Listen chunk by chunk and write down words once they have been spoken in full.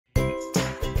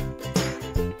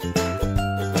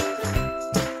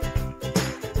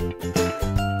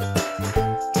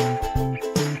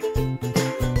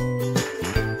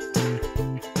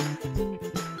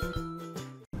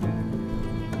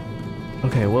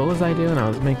what was I doing? I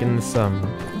was making some...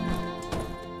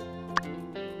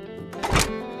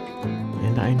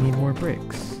 And I need more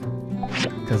bricks.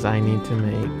 Because I need to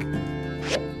make...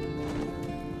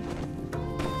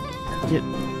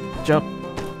 Jump!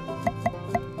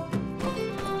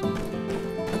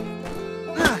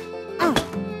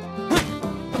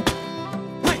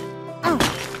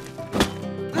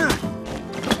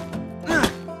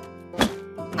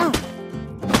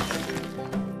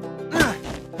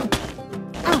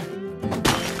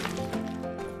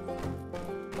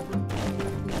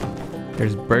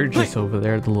 There's Burgess over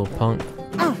there, the little punk.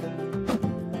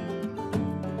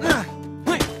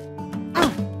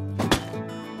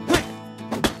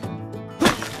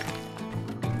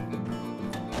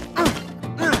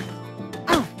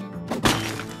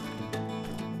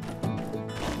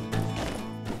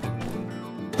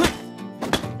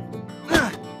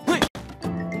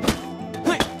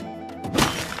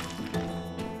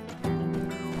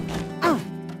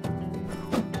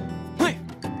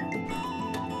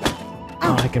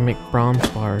 I can make bronze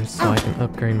bars so I can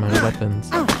upgrade my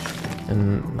weapons.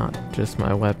 And not just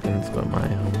my weapons, but my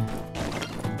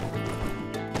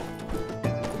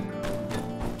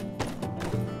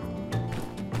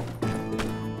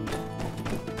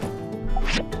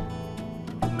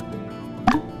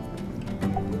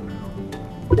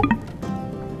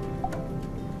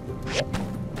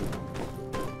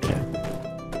Okay.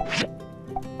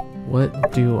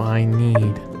 What do I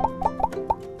need?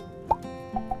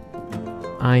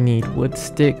 I need wood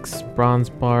sticks, bronze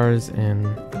bars, and...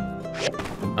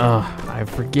 I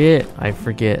forget. I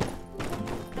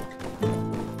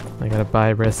gotta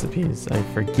buy recipes. I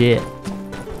forget.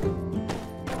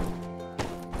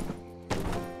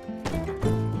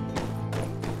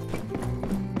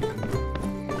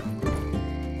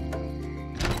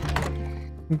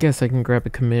 I guess I can grab a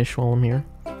commish while I'm here.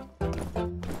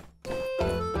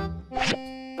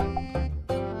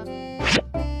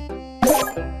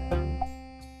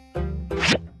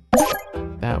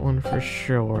 That one for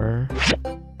sure.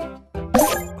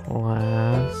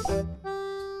 Glass.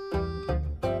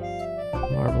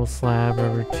 Marble slab,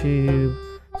 rubber tube,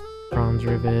 bronze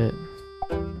rivet.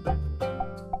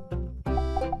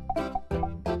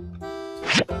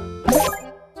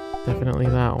 Definitely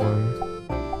that one.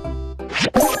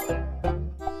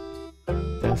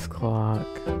 Desk clock,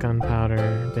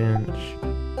 gunpowder, bench,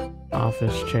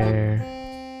 office chair,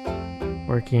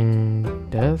 working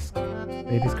desk,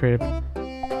 baby's crib.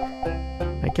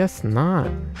 I guess not.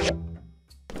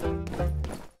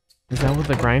 Is that what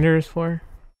the grinder is for?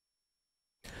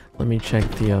 Let me check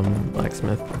the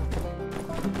blacksmith.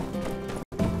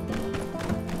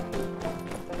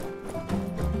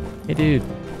 Hey dude.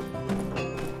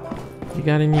 You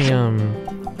got any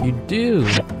you do!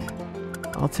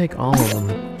 I'll take all of them.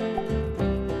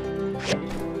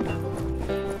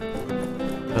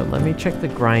 But let me check the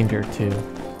grinder too.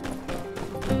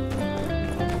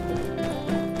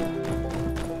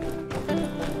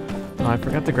 Oh, I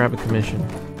forgot to grab a commission.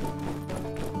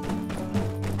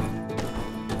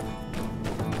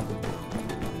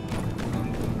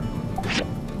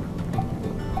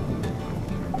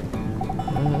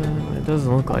 It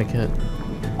doesn't look like it.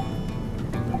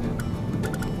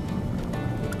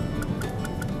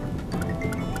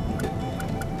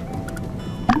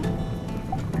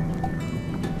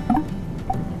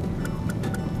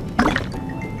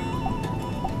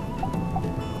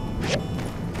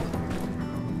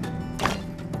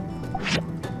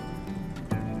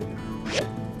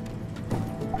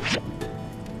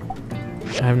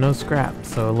 I have no scrap,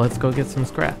 so let's go get some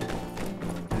scrap.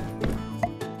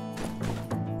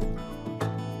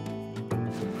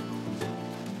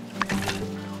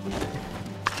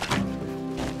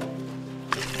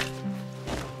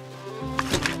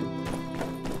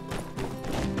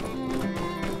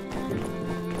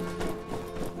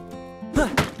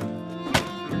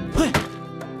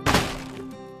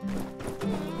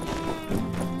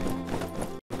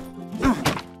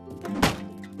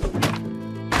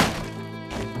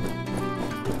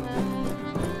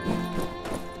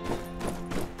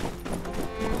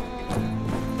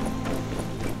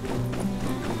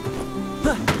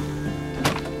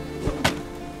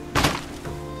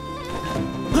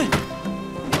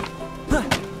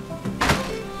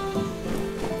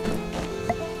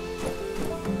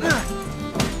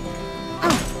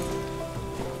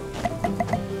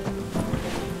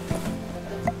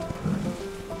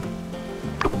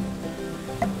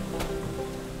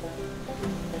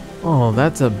 Oh,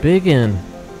 that's a biggin.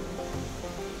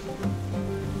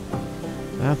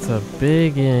 That's a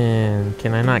biggin.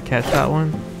 Can I not catch that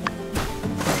one?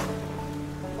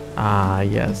 Ah,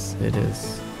 yes, it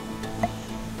is.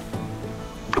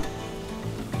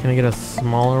 Can I get a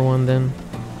smaller one then?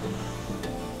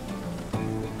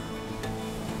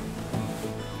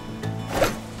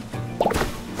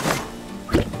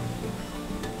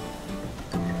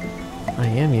 I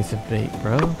am using bait,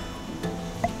 bro.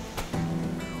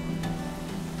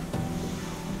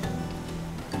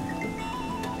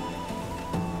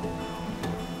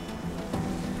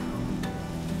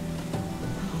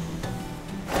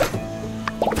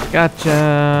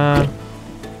 Gotcha!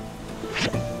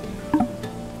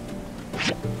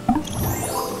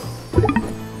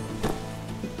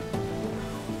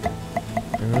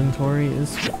 Inventory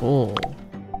is full,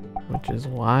 which is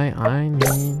why I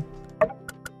need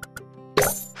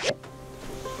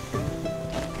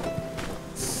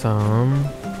some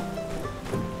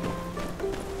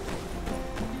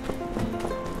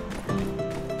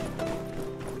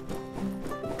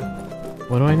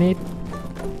what do I need?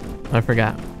 I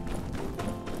forgot.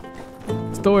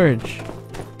 Storage.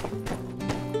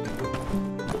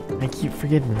 I keep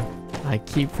forgetting. I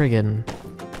keep forgetting.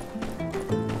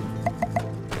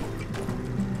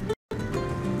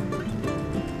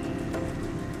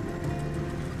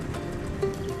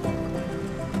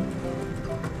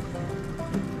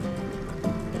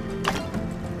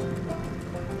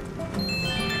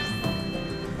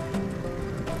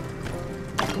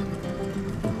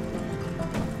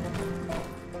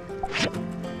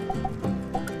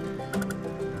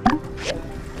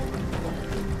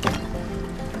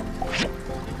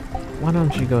 Why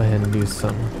don't you go ahead and do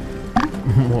some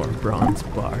more bronze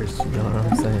bars, you know what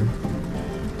I'm saying?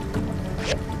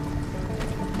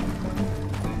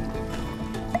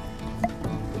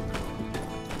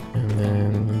 And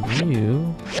then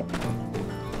you,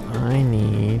 I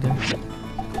need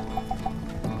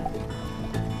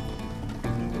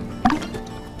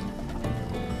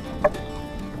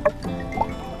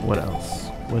what else?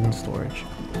 Wooden storage.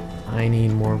 I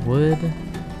need more wood.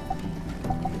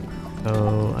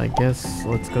 So I guess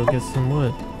let's go get some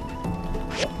wood.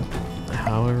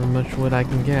 However much wood I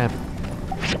can get.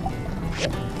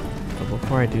 But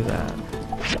before I do that,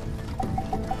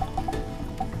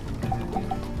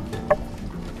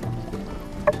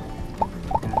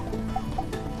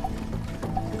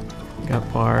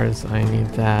 got bars, I need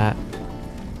that.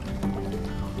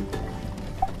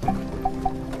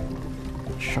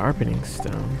 Sharpening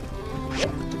stone.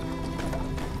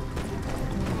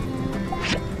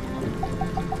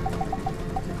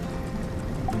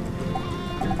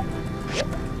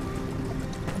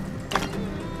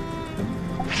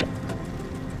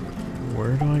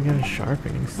 Where do I get a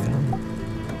sharpening stone?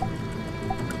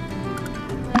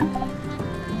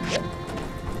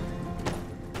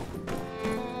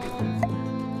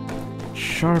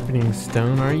 Sharpening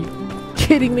stone? Are you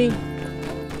kidding me?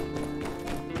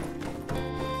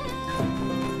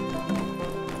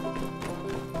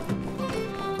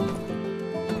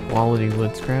 Quality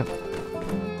wood scrap.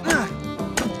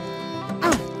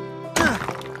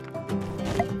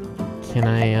 Can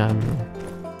I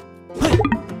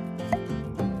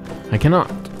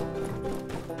cannot.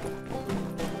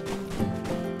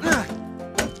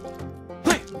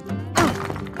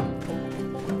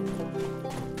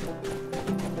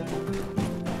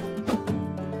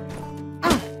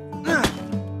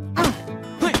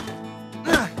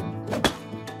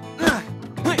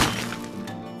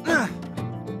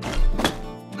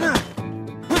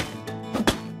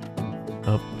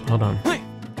 Oh, hold on.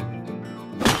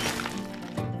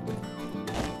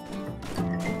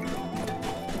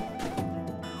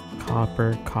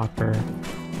 Copper, copper,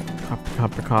 copper,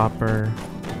 copper, copper.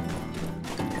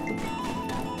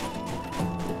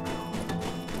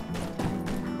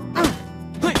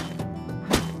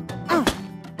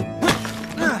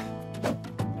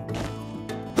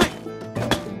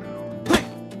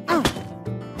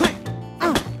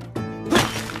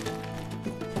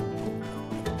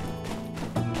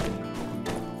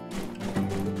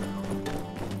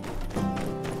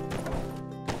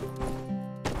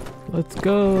 Let's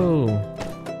go.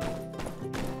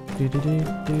 Do do do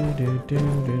do do do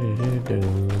do do do.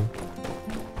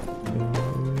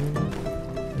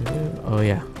 Oh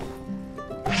yeah.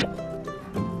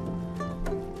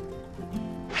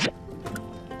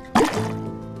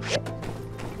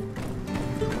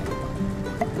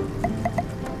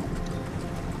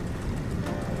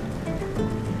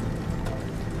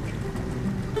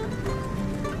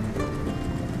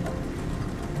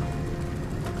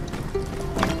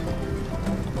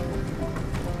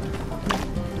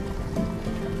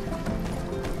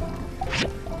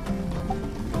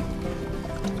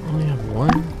 Only have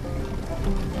one?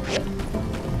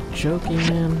 Joking,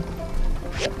 man.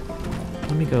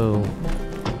 Let me go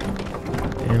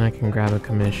and I can grab a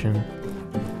commission.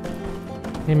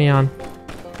 Hit me on.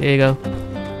 There you go.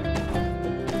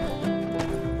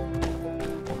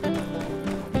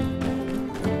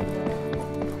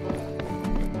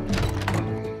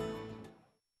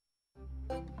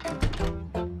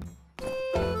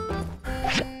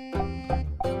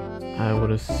 I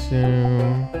would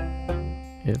assume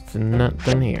it's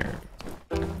nothing here.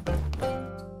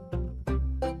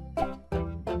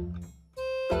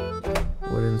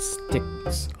 Wooden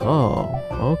sticks. Oh,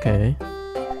 okay.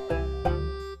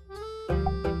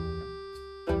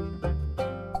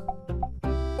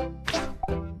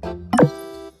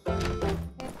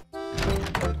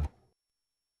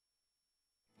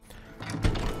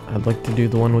 I'd like to do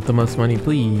the one with the most money,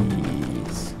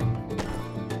 please.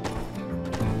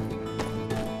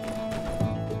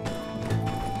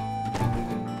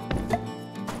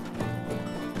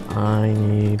 I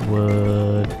need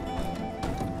wood.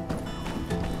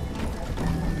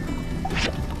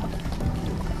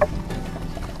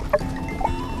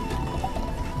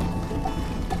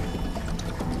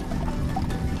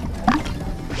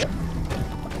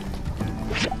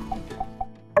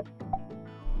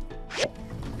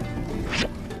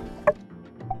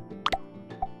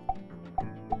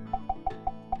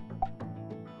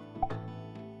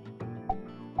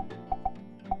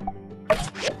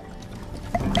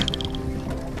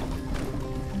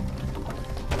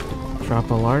 Drop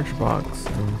a large box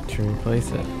and to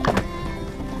replace it.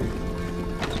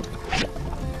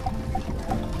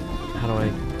 How do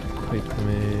I quick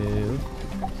move?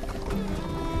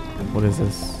 What is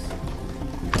this?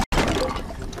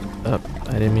 Oh,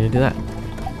 I didn't mean to do that.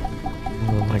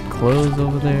 Move my clothes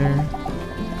over there.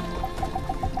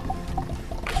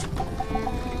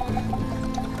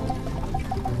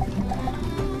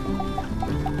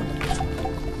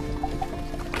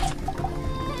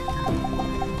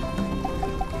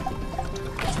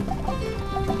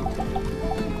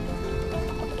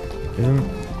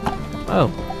 Oh.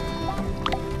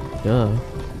 Duh.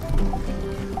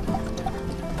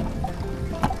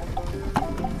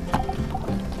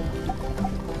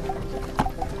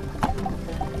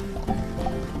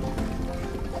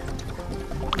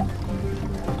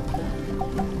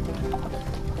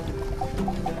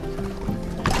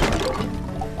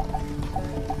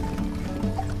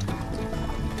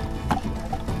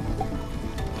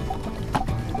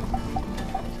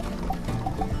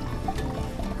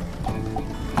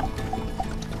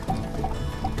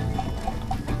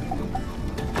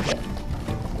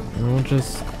 And we'll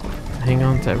just hang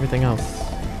on to everything else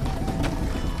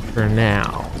for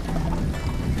now.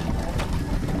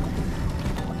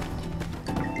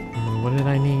 And what did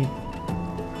I need?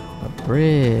 A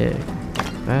brick.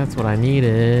 That's what I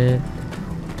needed.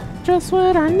 Just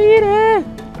what I needed.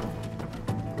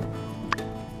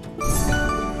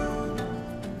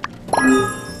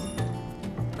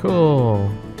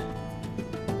 Cool.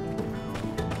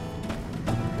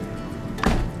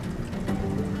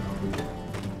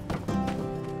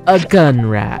 A gun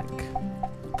rack.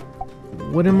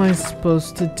 What am I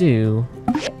supposed to do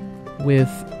with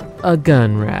a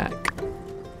gun rack?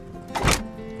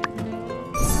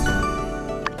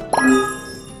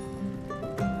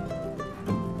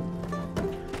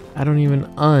 I don't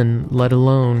even let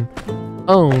alone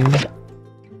own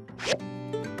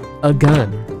a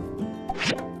gun.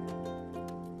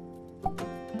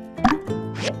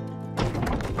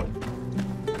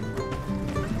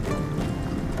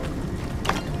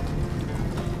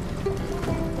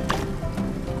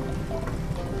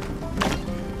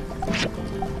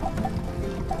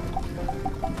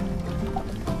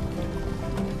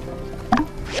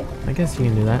 I guess you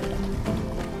can do that.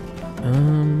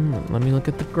 Let me look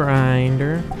at the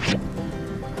grinder.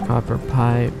 Copper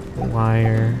pipe,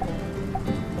 wire,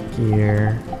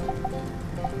 gear,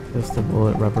 pistol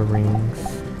bullet, rubber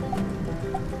rings.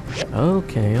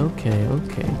 Okay.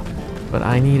 But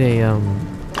I need a,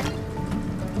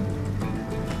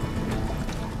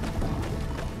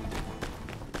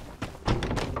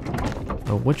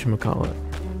 whatchamacallit?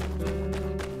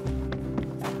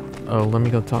 Oh, let me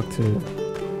go talk to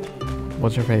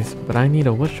what's her face. But I need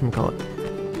a whatchamacallit.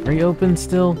 Are you open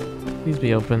still? Please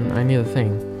be open. I need a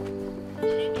thing.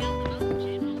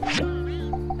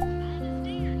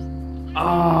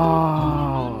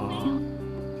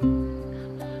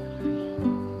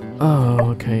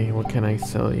 Oh, okay. What can I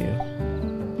sell you?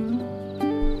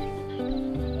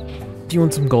 Do you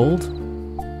want some gold?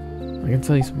 I can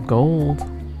sell you some gold.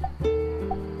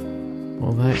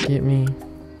 Will that get me?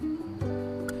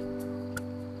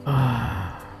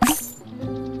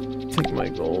 Take my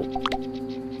gold.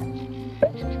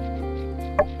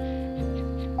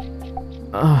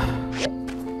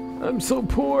 I'm so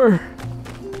poor.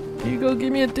 You go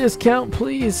give me a discount,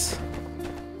 please.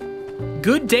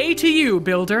 Good day to you,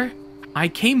 Builder. I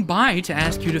came by to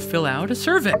ask you to fill out a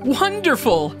survey.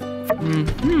 Wonderful!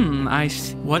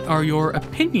 What are your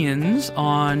opinions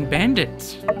on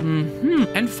bandits?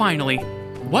 And finally,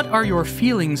 what are your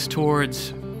feelings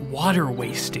towards water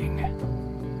wasting?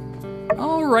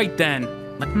 All right then.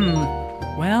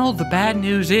 Well, the bad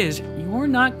news is you're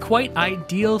not quite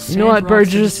ideal Sandrock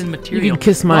citizen material. You can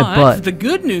kiss my butt. The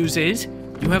good news is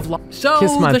you have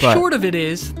short of it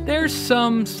is there's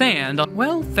some sand.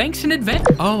 Well, thanks in advance.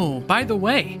 Oh, by the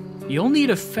way, you'll need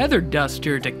a feather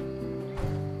duster to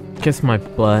kiss my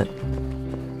butt.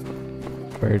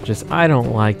 Burgess, I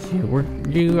don't like you.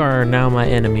 You are now my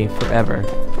enemy forever.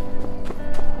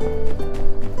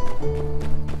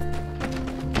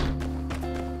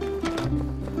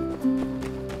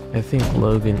 I think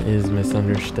Logan is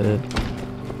misunderstood.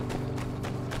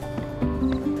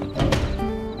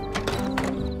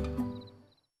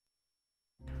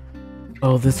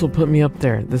 Oh, this will put me up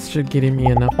there. This should get me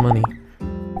enough money.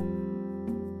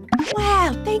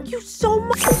 Wow, thank you so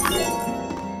much.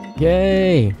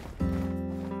 Yay!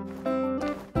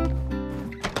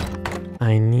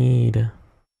 I need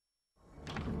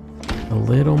a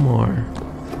little more.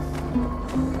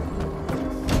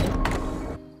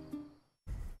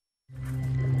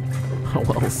 Oh,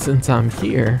 well, since I'm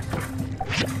here.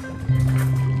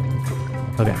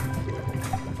 Okay.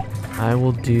 I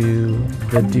will do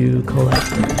the dew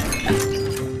collector.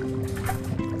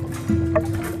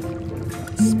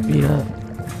 Speed up.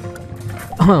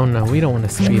 Oh no, we don't want to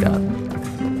speed up.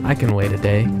 I can wait a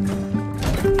day.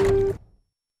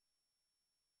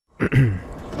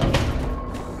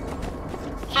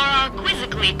 For our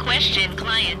quizzically questioned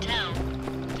clientele.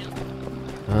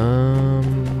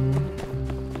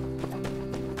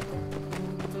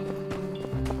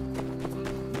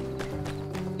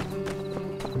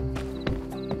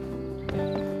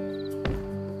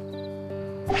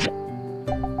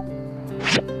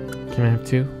 Can I have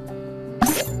two?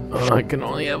 Oh, I can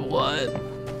only have one.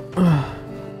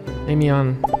 Amy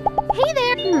on. Hey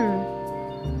there.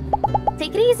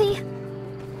 Take it easy.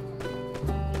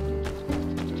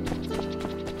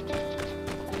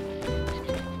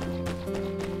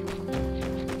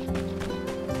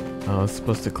 Oh, I was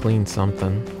supposed to clean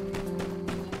something.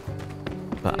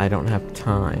 But I don't have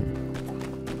time.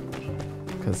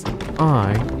 Because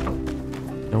I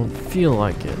don't feel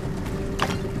like it.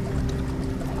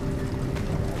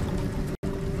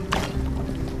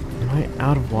 Am I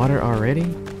out of water already?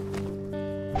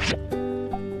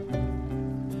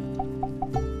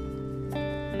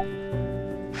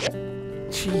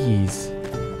 Jeez.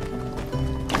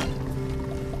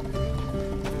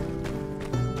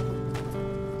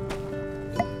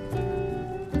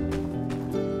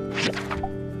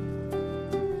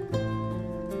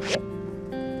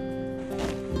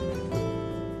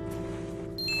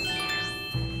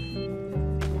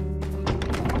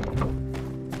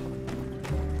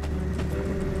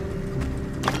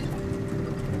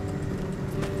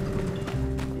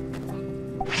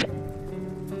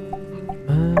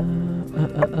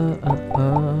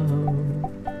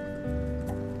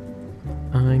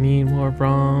 I need more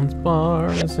bronze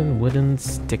bars and wooden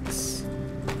sticks.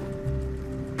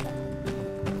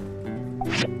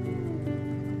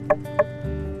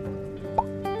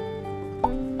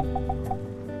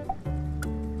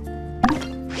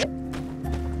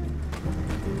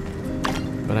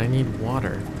 But I need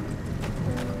water.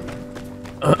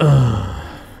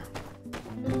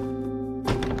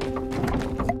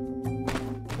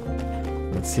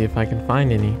 Let's see if I can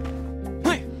find any.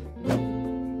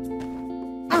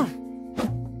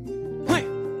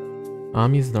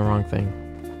 I'm using the wrong thing.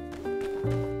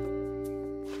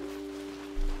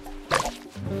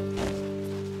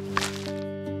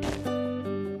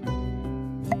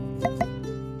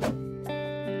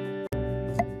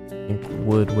 I think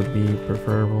wood would be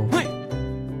preferable.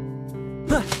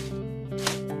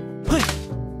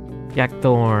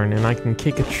 Yakthorn, and I can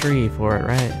kick a tree for it,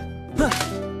 right?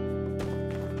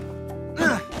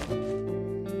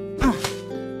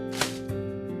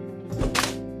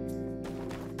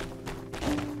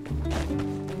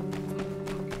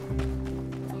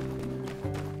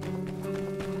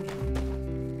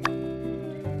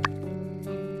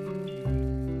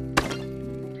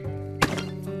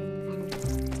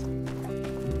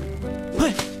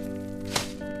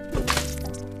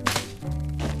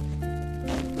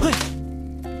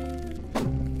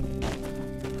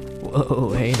 Whoa,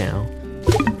 hey now.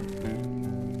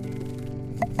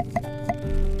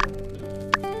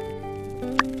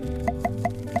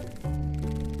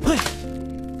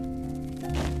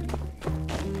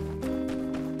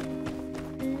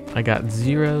 I I got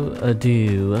 0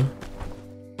 ado.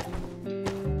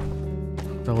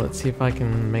 So let's see if I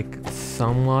can make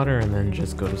some water and then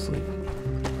just go to sleep.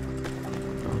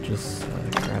 I'll just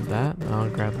grab that.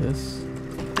 I'll grab this.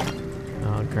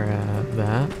 I'll grab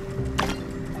that.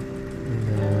 And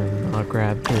then I'll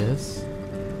grab this.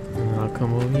 And then I'll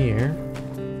come over here.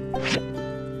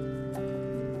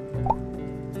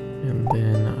 And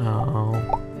then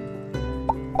I'll...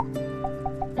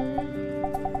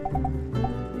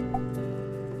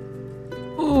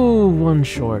 Ooh, one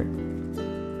short.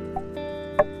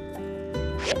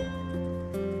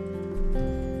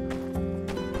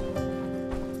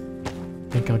 I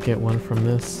think I'll get one from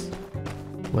this.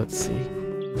 Let's see.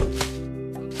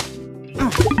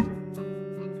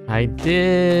 I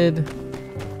did!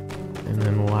 And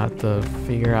then we'll have to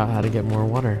figure out how to get more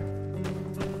water.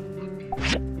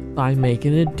 By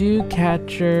making a dew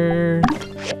catcher.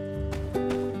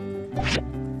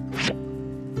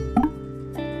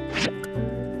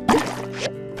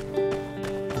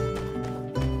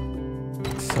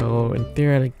 So, and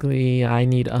theoretically, I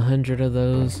need 100 of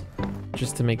those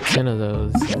just to make 10 of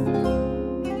those. And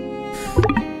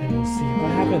we'll see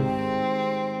what happens.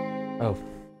 Oh.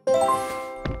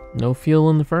 No fuel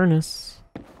in the furnace.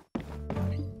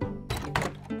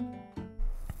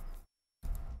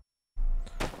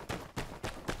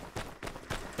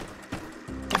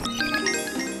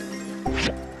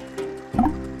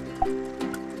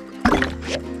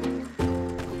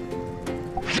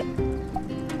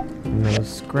 No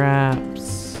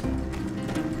scraps.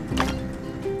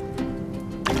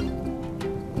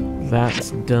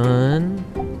 That's done.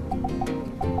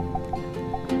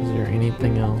 Is there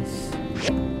anything else?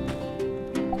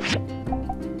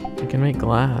 I can make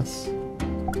glass.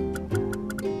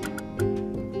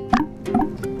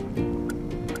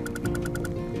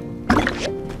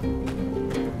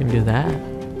 I can do that.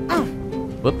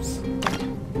 Whoops.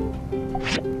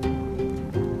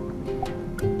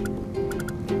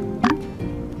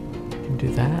 Do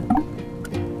that,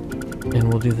 and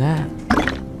we'll do that.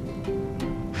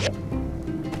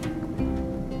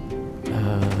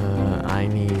 I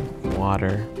need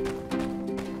water.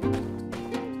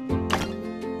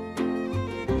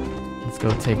 Let's go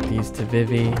take these to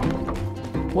Vivi.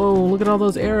 Whoa, look at all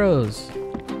those arrows.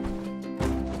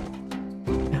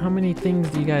 How many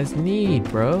things do you guys need,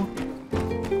 bro?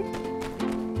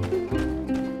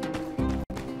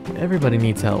 Everybody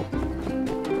needs help.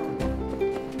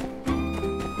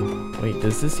 Wait,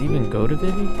 does this even go to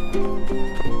Vivi?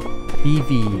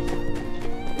 Vivi.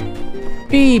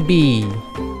 BB.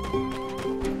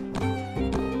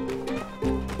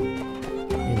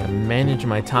 Need to manage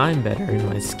my time better and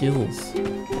my skills.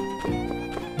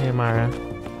 Hey, Amara.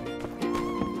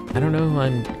 I don't know who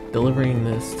I'm delivering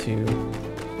this to.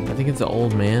 I think it's an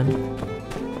old man.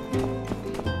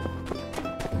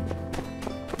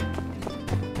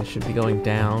 I should be going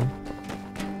down.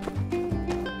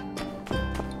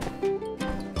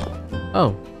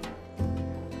 Oh.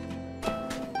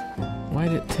 Why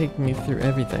did it take me through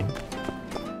everything?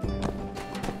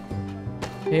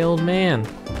 Hey, old man.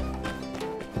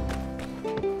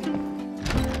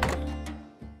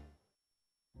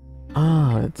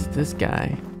 Ah, it's this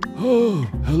guy. Oh,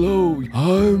 hello.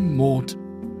 I'm Mort,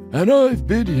 and I've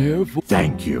been here for...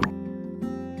 Thank you.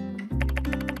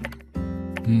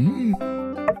 Hmm?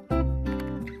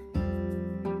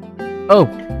 Oh,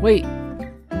 wait.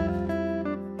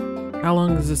 How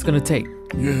long is this gonna take?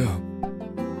 Yeah.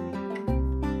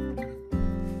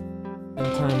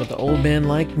 Spend time with an old man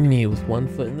like me with one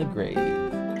foot in the grave.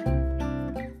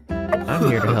 I'm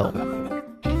here to help.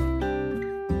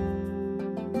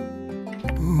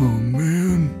 Oh,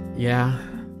 man. Yeah.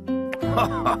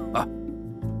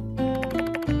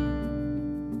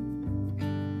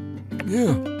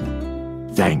 Yeah.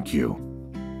 Thank you.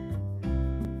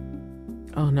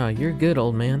 Oh no, you're good,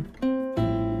 old man.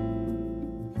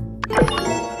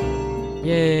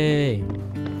 Yay!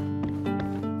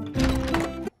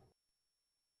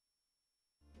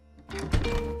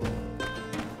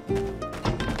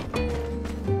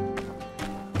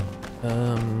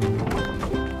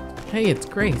 Hey, it's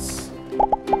Grace.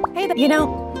 Hey, you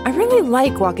know, I really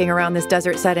like walking around this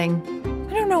desert setting.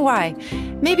 I don't know why.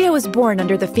 Maybe I was born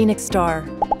under the Phoenix Star.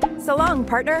 So long,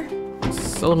 partner.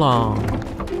 So long.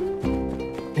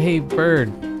 Hey,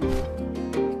 bird.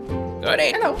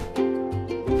 Goody. Hello.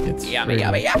 It's Yummy, free.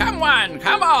 yummy, yummy. Come on,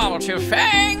 come all to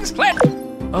Fang's Cliff.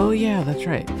 Oh yeah, that's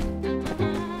right.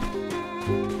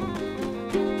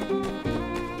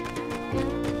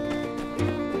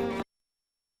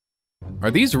 Are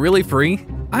these really free?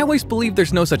 I always believe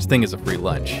there's no such thing as a free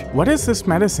lunch. What does this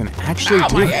medicine actually Oh,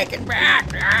 do? my aching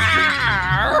back.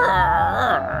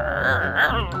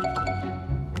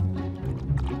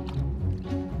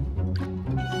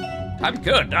 I'm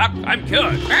good, Doc. I'm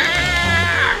good.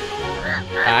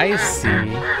 I see.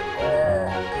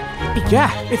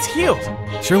 Yeah, it's healed.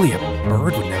 Surely a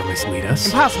bird would never mislead us.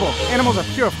 Impossible. Animals are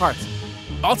pure of hearts.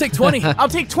 I'll take 20. I'll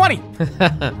take 20.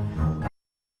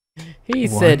 He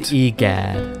said What?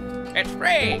 egad. It's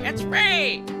free. It's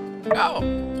free. Go.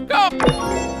 Go.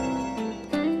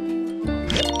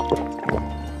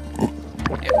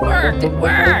 It worked. It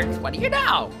worked. What do you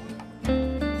know?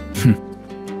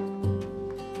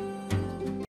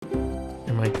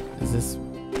 Is this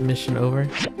mission over?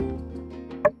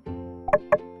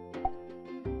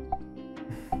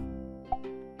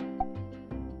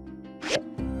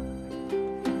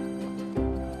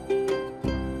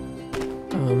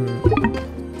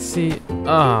 See,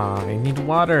 I need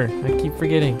water. I keep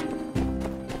forgetting.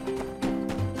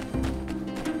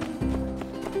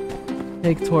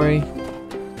 Hey, Tori.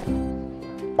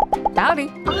 Howdy.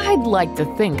 I'd like to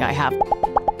think I have.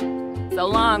 So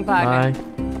long, partner. Bye.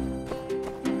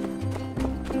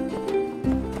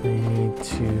 I need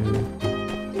to.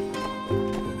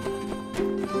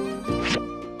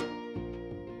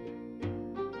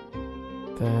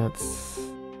 That's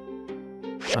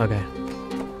okay.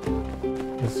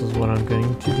 This is what I'm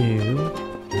going to do.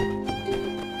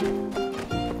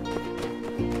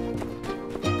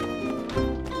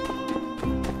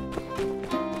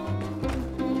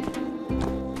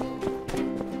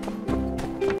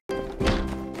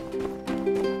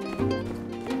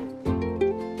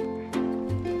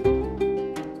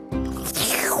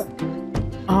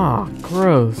 Ah,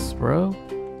 gross, bro.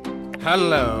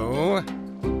 Hello.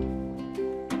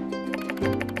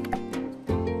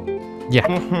 Yeah,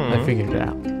 I figured it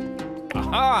out.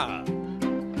 Aha.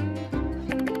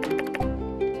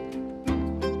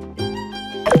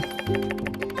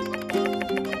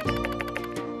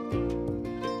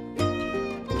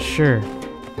 Sure.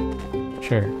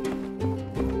 Sure.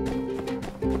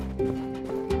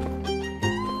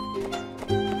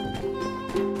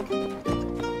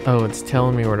 Oh, it's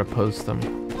telling me where to post them.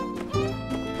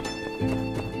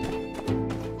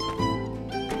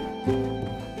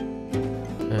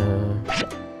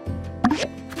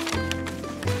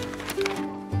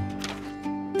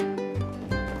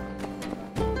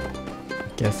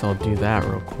 Guess I'll do that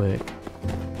real quick.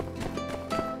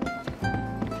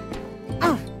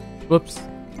 Whoops.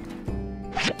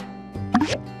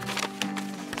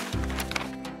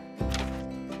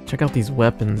 Check out these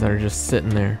weapons that are just sitting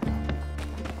there.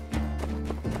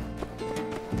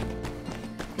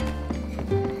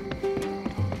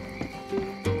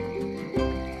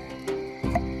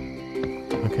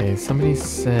 Okay, somebody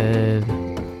said...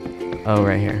 Oh,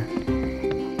 right here.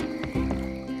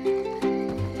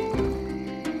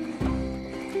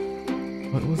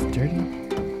 What was dirty?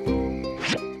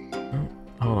 Oh,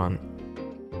 hold on.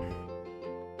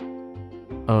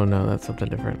 Oh no, that's something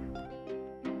different.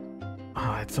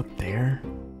 Oh, it's up there?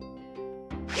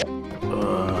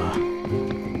 Ugh.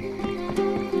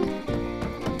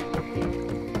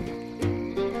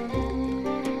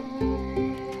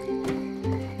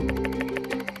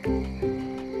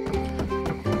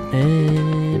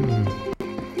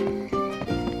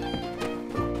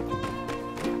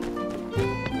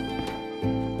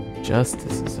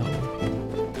 Justice is on.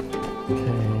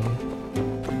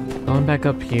 Okay. Going back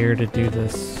up here to do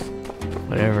this,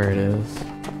 whatever it is.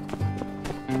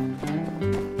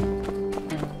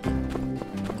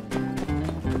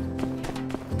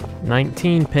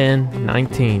 $19 pin,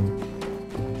 19.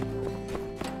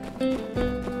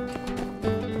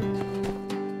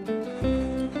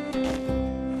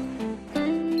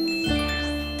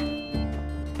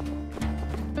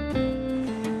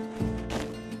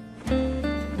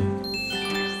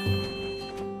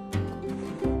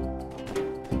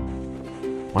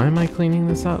 Why am I cleaning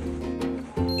this up?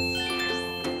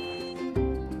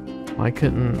 Why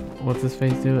couldn't what's his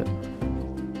face do it?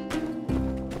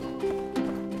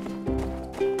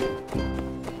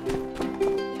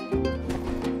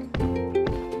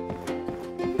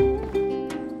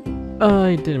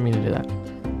 I didn't mean to do that.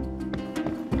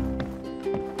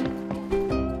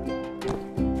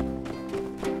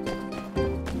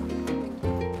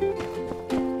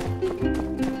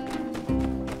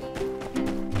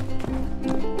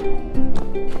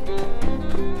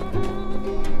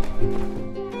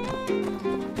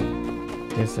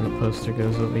 Guess and a poster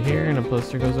goes over here and a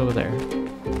poster goes over there.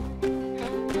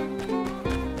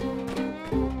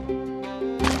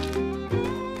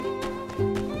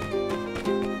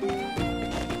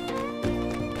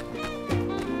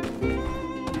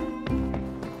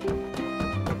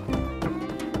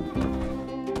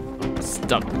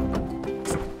 Stuck.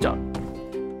 Stuck.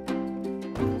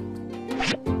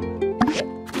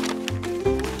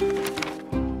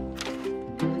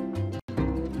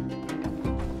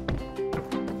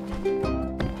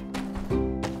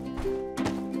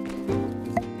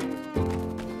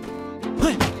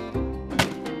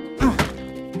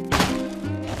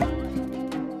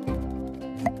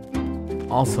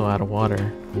 Also out of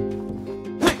water.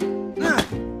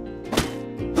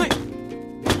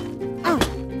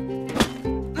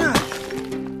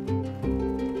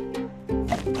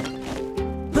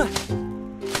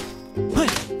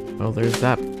 Oh, there's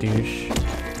that douche.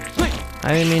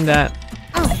 I didn't mean that.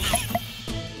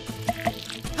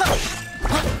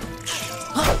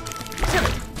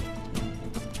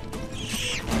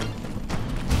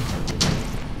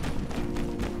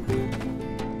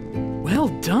 Well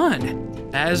done.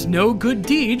 As no good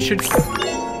deed should...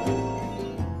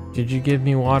 Did you give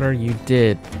me water? You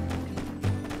did.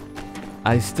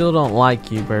 I still don't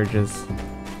like you, Burgess.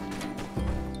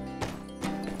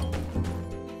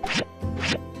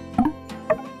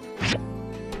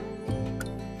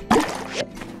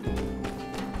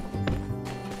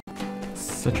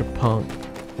 Such a punk.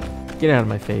 Get out of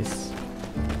my face.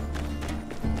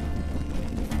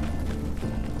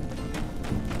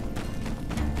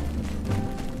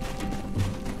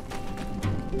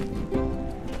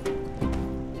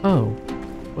 Oh,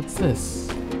 what's this?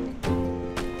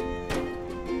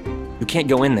 You can't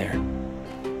go in there.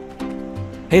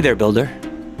 Hey there, Builder.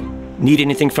 Need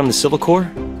anything from the Civil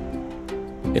Corps?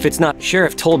 If it's not,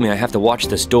 Sheriff told me I have to watch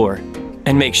this door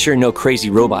and make sure no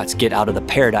crazy robots get out of the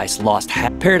Paradise Lost.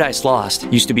 Paradise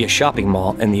Lost used to be a shopping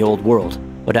mall in the old world,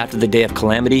 but after the Day of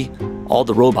Calamity, all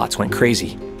the robots went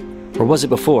crazy. Or was it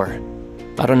before?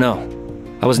 I don't know.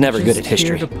 I was never good at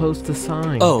history. Here to post a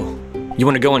sign. Oh, you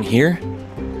want to go in here?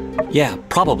 Yeah,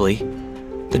 probably.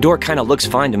 The door kind of looks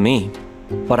fine to me,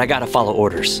 but I gotta follow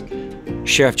orders.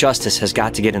 Sheriff Justice has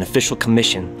got to get an official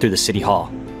commission through the City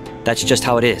Hall. That's just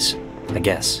how it is, I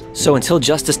guess. So until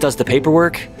Justice does the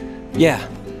paperwork, yeah,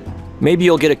 maybe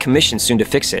you'll get a commission soon to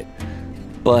fix it.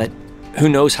 But who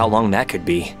knows how long that could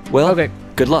be. Well, okay.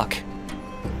 Good luck.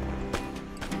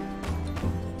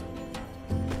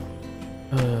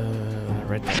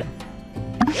 Right there.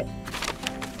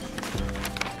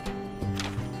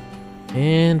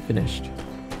 And finished.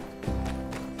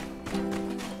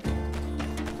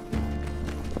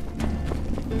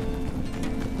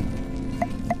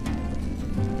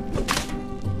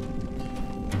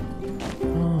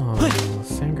 Oh,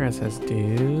 Sandgrass has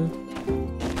dew.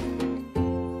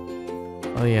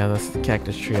 Oh yeah, that's the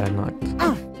cactus tree I knocked.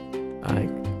 I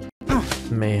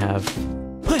may have,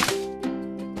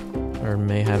 or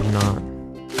may have not.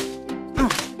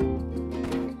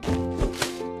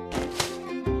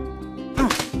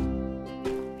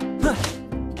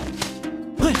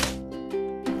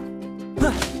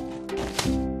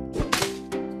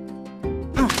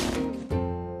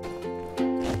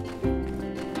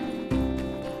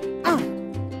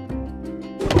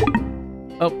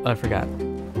 Oh, I forgot.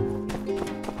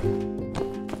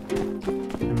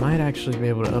 I might actually be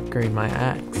able to upgrade my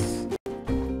axe.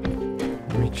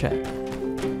 Let me check.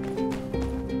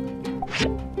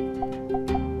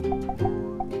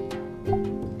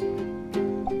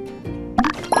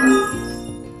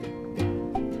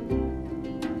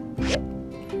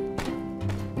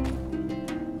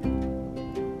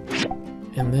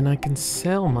 And then I can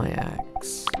sell my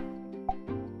axe.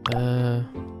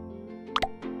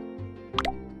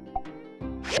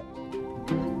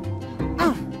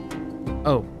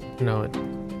 Oh, no, it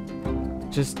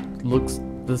just looks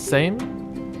the same?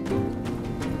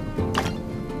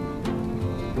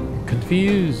 I'm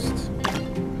confused.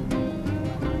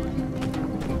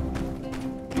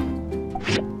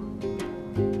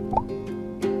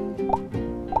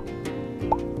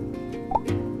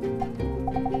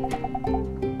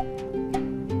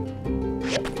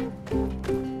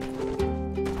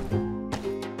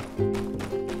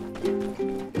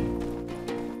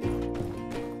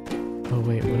 Oh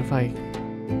wait, what if I...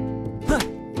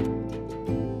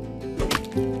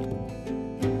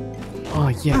 Oh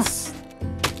yes!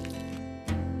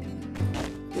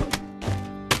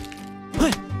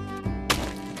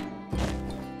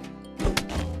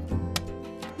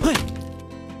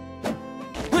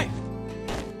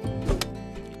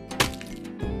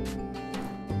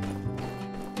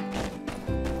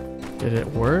 Did it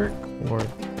work? Or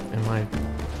am I...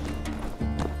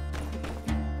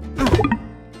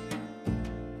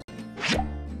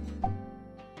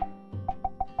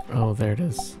 Oh, there it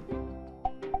is.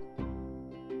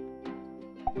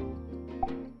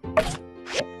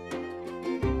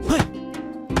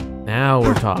 Now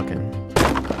we're talking.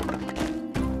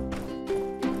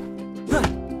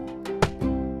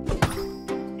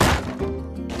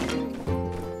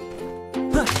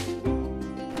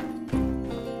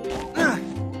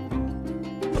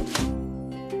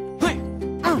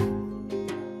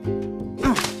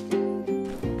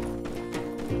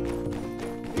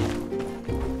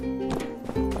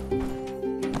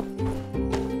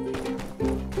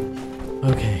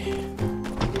 Okay.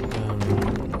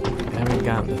 I haven't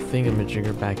gotten the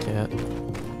thingamajigger back yet.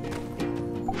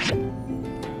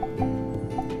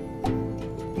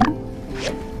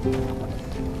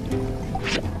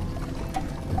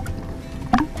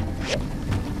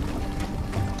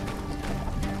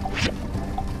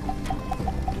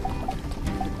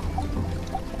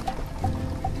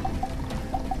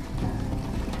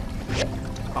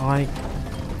 I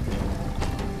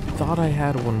thought I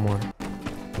had one more.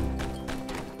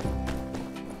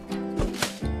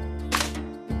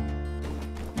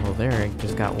 Well, there, I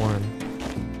just got one.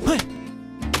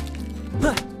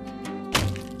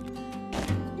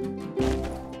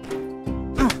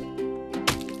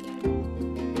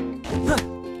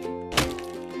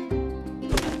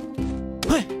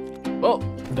 Oh,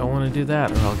 don't want to do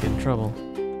that or I'll get in trouble.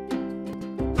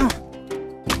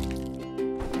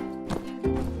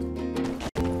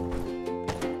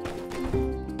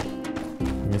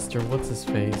 Mr.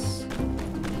 What's-his-face.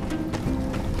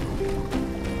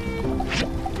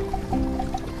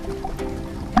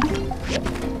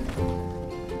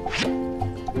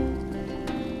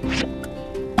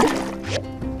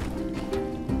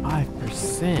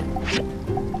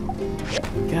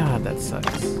 God, that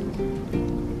sucks.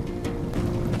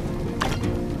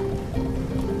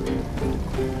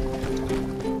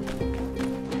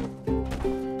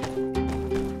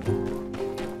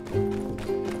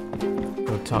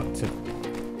 Go talk to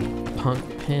Punk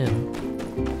Pin.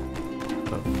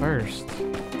 But first...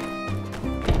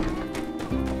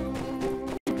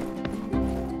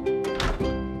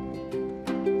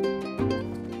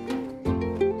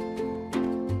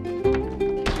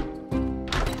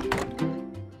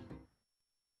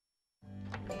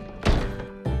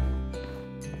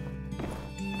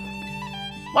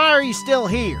 Why are you still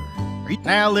here?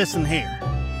 Now listen here.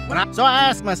 So I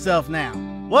ask myself now,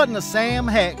 what in the Sam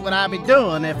heck would I be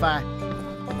doing if I...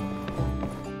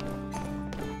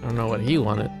 I don't know what he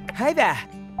wanted. Hey there.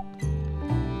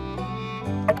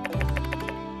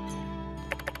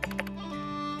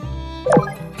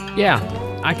 Yeah,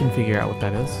 I can figure out what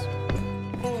that is.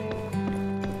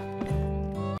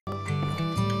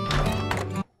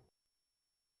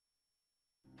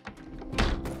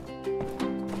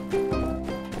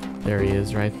 There he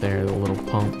is, right there, the little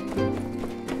punk.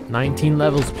 19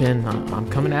 levels, Pin. I'm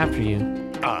coming after you.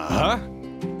 Uh-huh.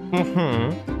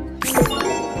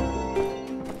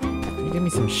 Can you give me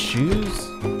some shoes?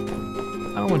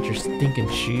 I don't want your stinking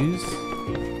shoes.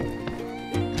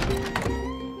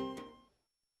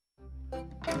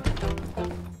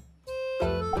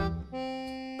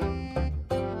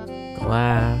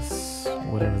 Glass,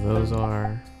 whatever those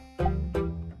are.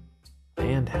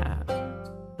 And hat.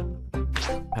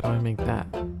 How do I make that?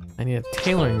 I need a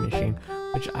tailoring machine,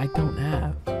 which I don't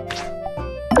have.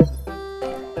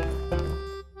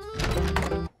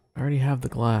 I already have the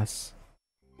glass.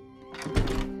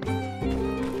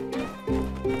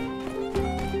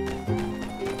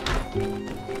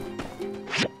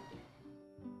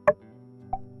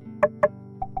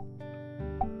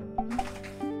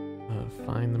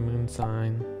 Find the moon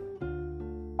sign.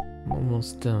 I'm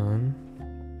almost done.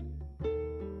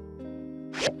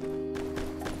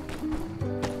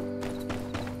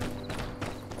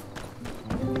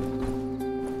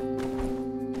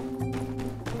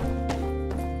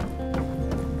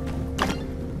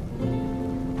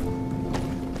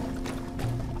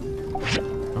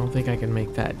 I don't think I can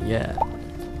make that yet.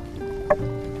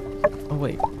 Oh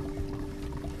wait.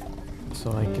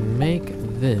 So I can make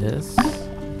this.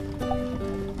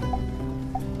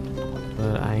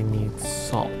 But I need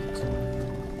salt.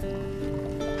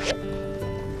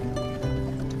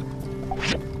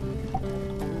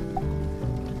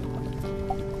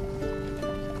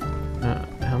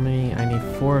 How many? I need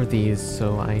 4 of these,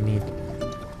 so I need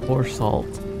 4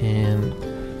 salt and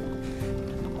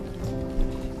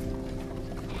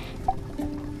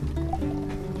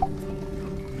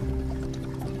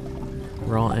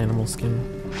raw animal skin.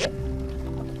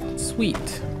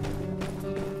 Sweet.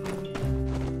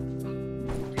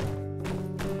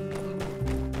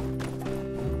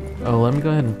 Oh, let me go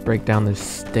ahead and break down this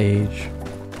stage.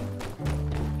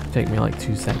 Take me like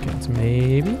 2 seconds,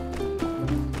 maybe?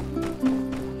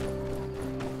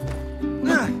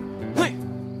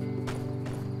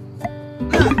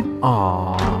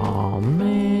 Aw,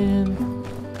 man.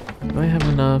 Do I have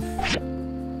enough?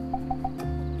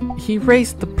 He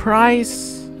raised the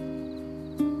price?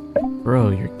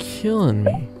 Bro, you're killing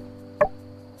me.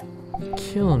 You're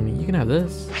killing me. You can have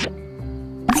this.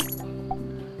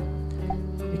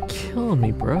 You're killing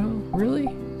me, bro. Really?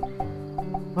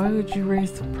 Why would you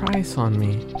raise the price on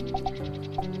me?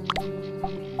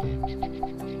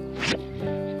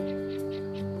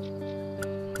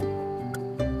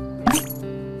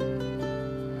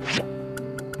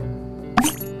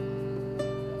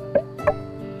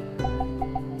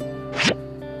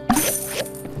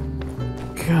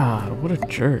 God, what a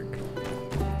jerk.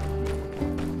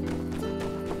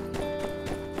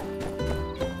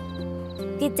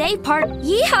 Good day,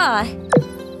 Yeehaw!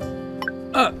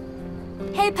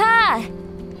 Hey, Pa!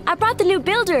 I brought the new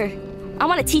builder. I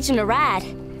want to teach him to ride.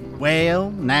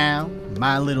 Well, now,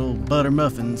 my little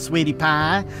buttermuffin sweetie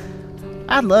pie,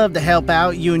 I'd love to help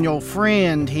out you and your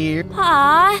friend here.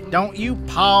 Pa! Don't you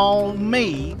paw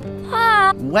me.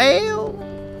 Pa! Well,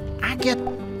 I get...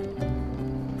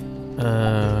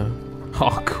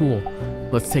 Oh, cool.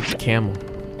 Let's take the camel.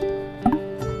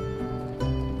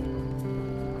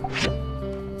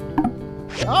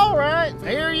 All right,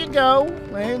 here you go.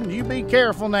 And you be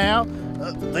careful now.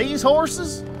 These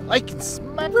horses, they can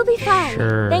smack... We'll be fine.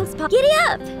 Sure. Thanks, Pa. Giddy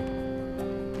up!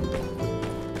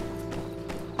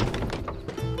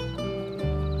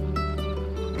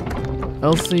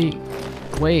 Elsie,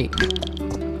 wait.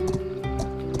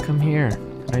 Come here.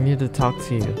 I need to talk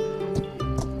to you.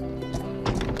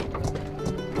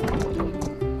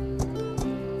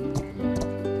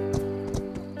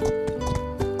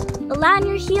 Align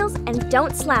your heels and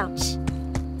don't slouch.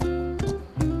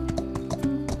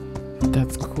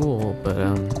 That's cool, but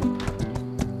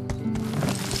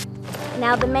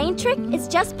Now the main trick is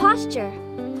just posture.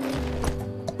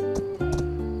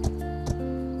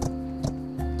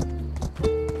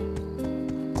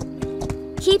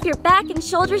 Keep your back and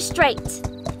shoulders straight.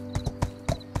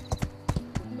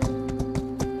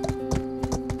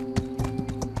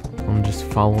 I'm just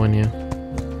following you.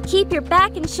 Keep your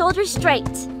back and shoulders straight.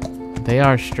 They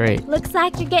are straight. Looks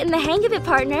like you're getting the hang of it,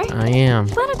 partner. I am.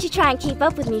 Why don't you try and keep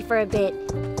up with me for a bit?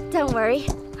 Don't worry,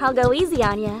 I'll go easy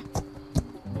on ya.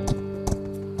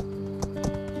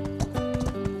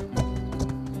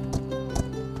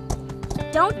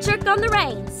 Don't jerk on the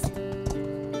reins.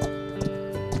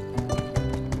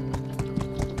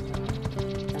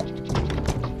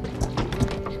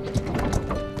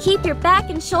 Keep your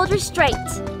back and shoulders straight.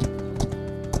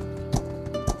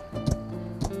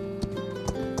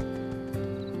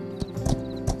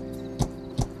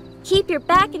 Keep your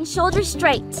back and shoulders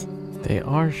straight. They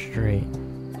are straight.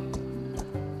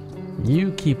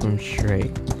 You keep them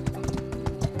straight.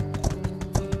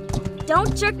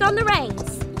 Don't jerk on the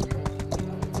reins.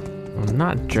 I'm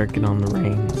not jerking on the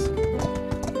reins.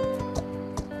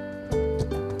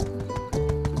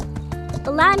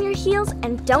 Align your heels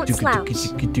and don't slouch.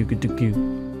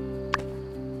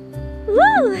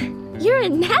 Woo! You're a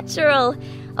natural.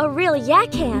 A real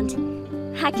yak hand.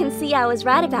 I can see I was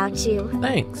right about you.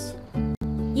 Thanks.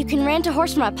 You can rent a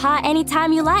horse from my pa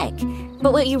anytime you like.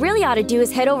 But what you really ought to do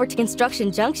is head over to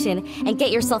Construction Junction and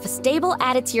get yourself a stable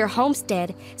added to your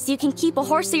homestead so you can keep a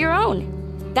horse of your own.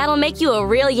 That'll make you a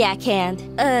real yak hand.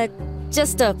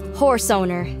 Just a horse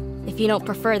owner, if you don't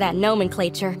prefer that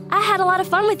nomenclature. I had a lot of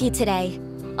fun with you today.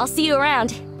 I'll see you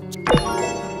around.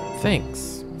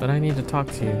 Thanks, but I need to talk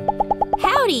to you.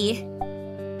 Howdy!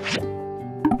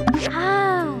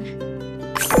 Ah.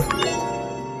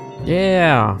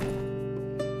 Yeah!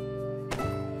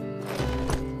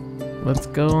 Let's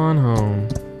go on home.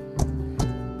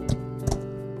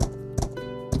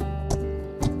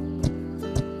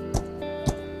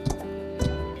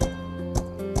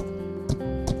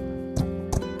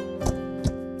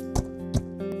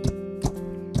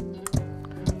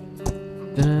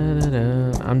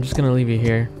 I'm just gonna leave you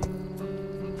here,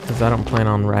 because I don't plan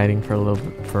on riding for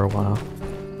a while.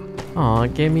 Aw,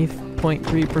 it gave me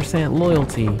 0.3%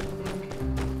 loyalty.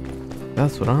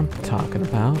 That's what I'm talking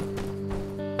about.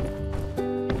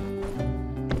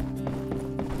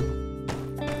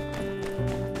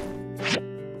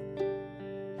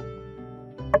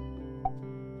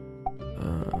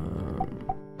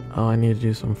 Oh, I need to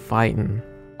do some fighting.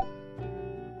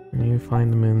 I need to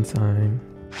find the moon sign.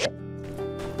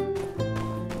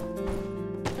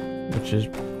 Which is...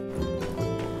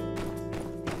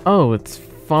 Oh, it's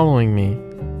following me.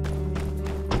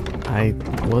 I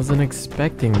wasn't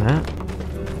expecting that.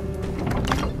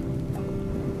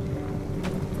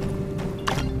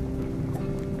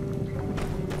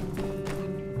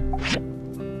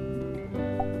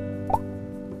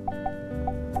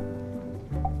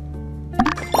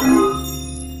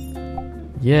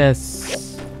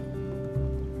 Yes.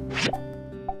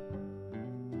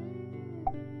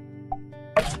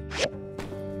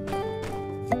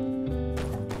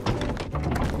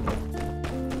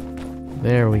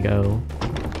 There we go.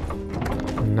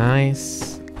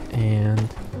 Nice and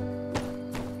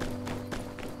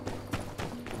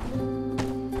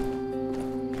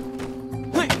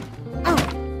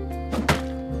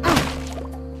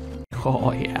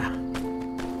oh yeah.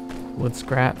 Wood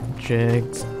scrap,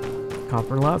 jigs,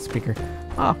 copper loudspeaker.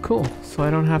 Oh cool. So I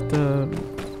don't have to...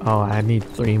 Oh, I need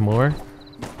 3 more.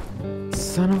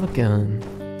 Son of a gun.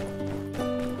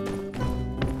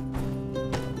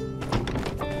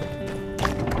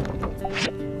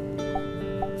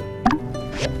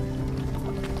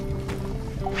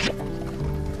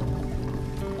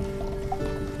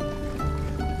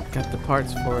 Got the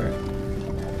parts for it.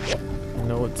 I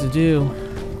know what to do.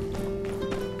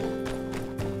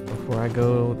 Before I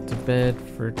go to bed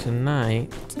for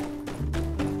tonight,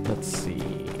 let's see,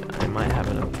 I might have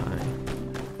enough time.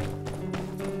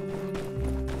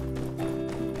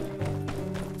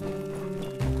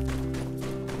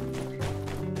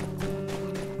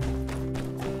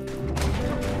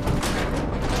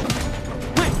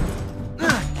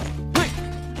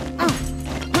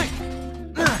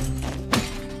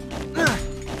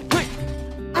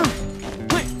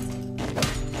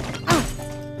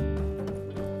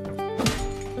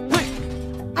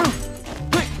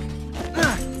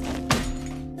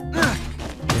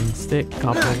 Stick,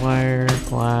 copper wire,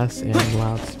 glass, and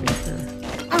loudspeaker.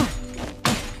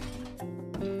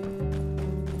 I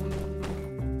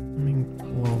mean,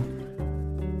 well,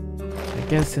 I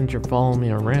guess since you're following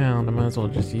me around, I might as well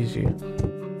just use you.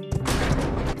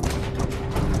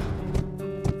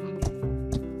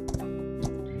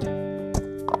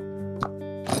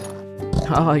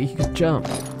 Oh, you could jump.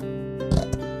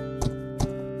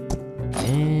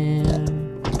 And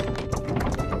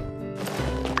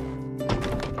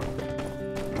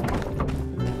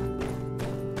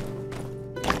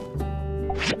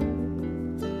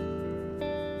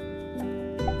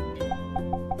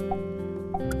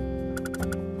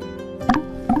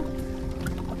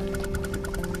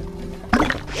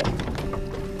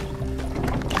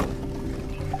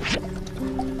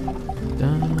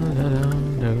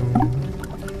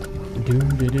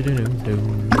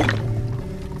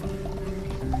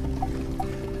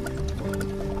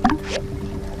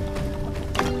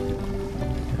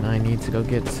and I need to go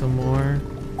get some more.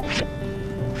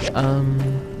 I'm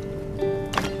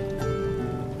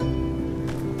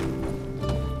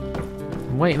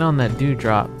waiting on that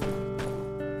dewdrop.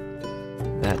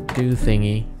 That dew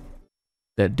thingy.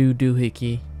 That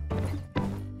doohickey.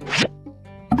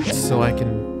 So I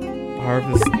can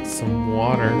harvest some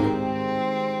water.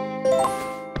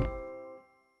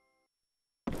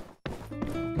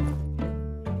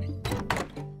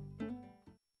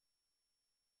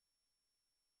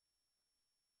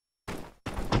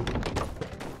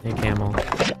 Hey, Camel.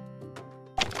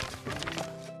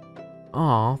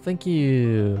 Aw, thank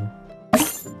you.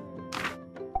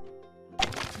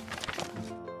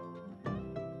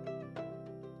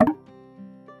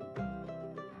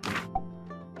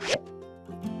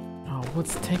 Oh,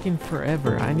 what's taking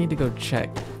forever? I need to go check.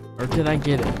 Or did I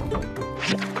get it?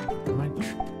 Am I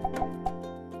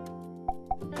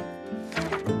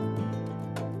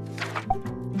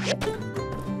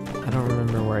I don't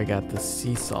remember where I got the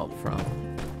sea salt from.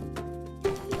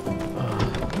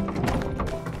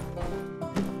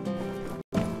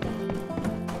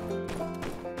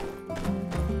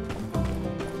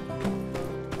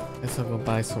 Guess I'll go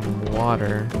buy some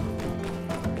water.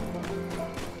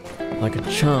 Like a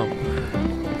chump.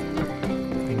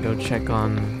 And go check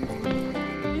on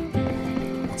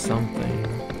something.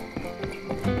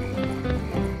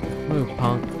 Move,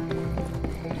 punk.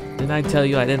 Didn't I tell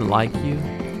you I didn't like you?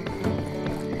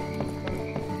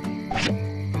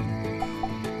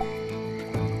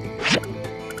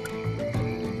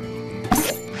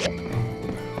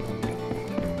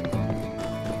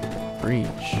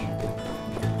 Breach.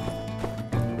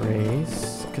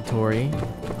 Grace. Katori.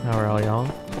 How are all y'all?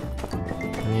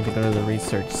 I need to go to the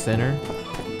research center.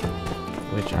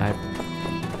 Which I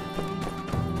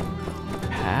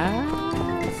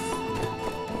pass?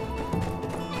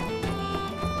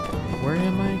 Where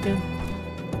am I again?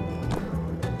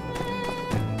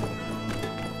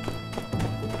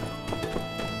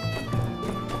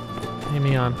 Hang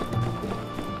me on.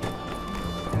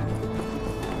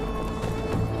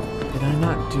 Did I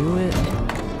not do it?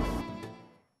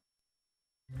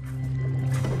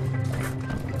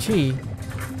 Gee,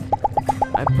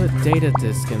 I put data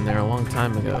disk in there a long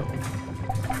time ago.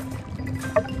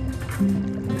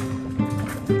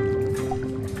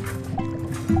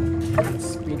 Can I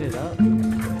speed it up?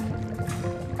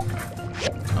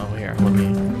 Oh, here, let me.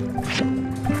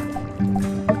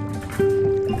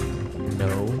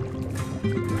 No.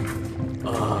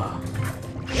 Ugh.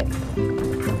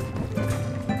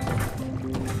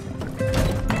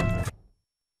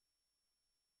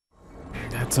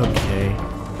 That's okay.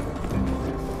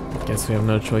 Guess we have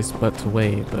no choice but to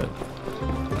wait, but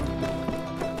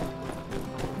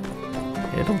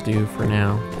it'll do for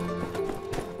now.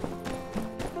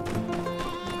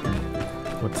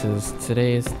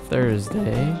 Today is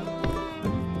Thursday.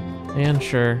 And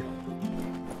sure.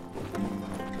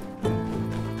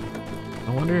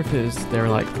 I wonder if they're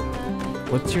like,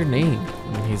 what's your name?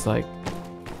 And he's like,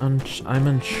 I'm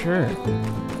unsure.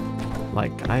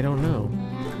 Like, I don't know.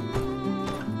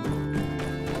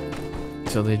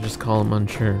 So they just call him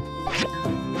unsure.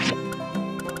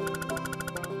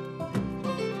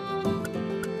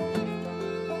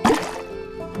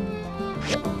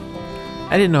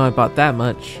 I didn't know I bought that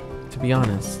much, to be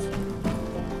honest.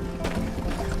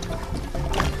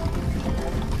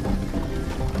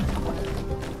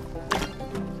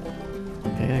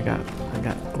 Okay, I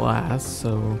got glass,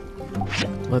 so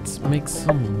let's make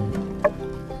some.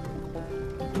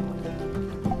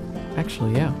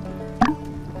 Actually, yeah.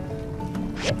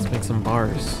 Let's make some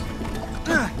bars.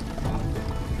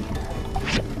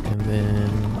 And then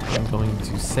I'm going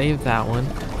to save that one.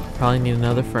 Probably need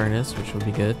another furnace, which would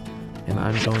be good. And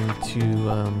I'm going to,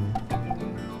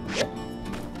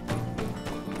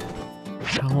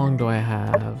 how long do I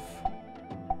have?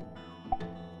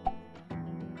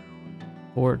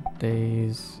 4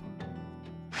 days.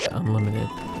 Unlimited.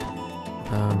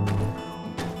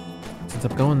 Since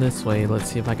I'm going this way, let's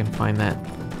see if I can find that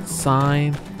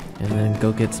sign and then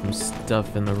go get some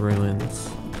stuff in the ruins.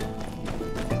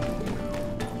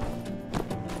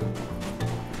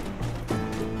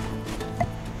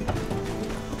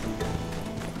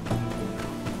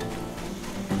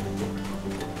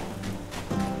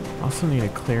 Also need to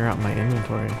clear out my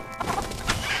inventory.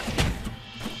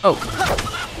 Oh!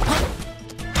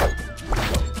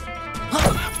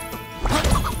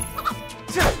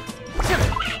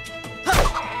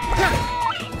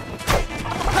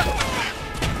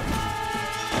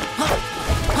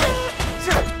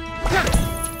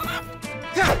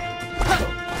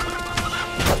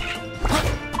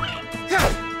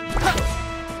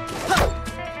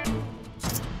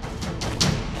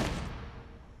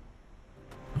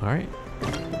 Alright,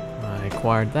 I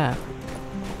acquired that.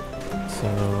 So,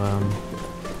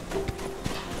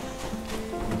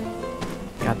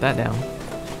 got that down.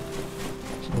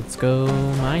 So let's go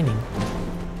mining.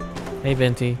 Hey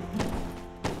Venti.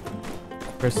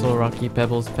 Crystal, Rocky,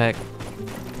 Pebbles, Peck,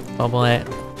 Bubblenet,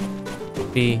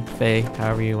 Fee, Faye,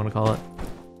 however you want to call it.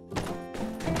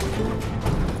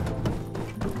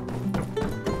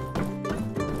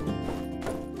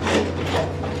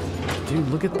 Dude,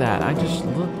 look at that.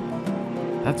 Look.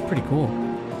 That's pretty cool.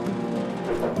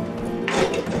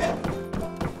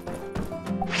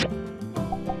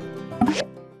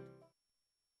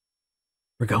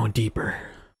 We're going deeper.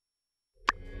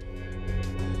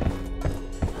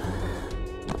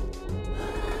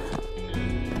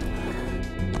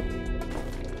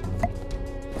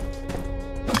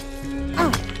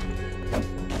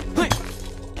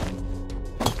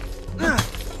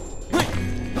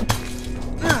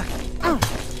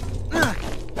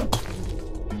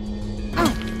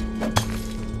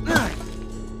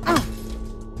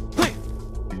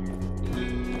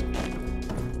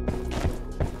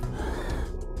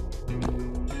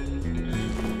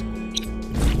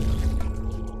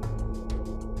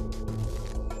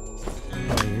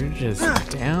 Just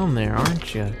down there,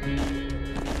 aren't you?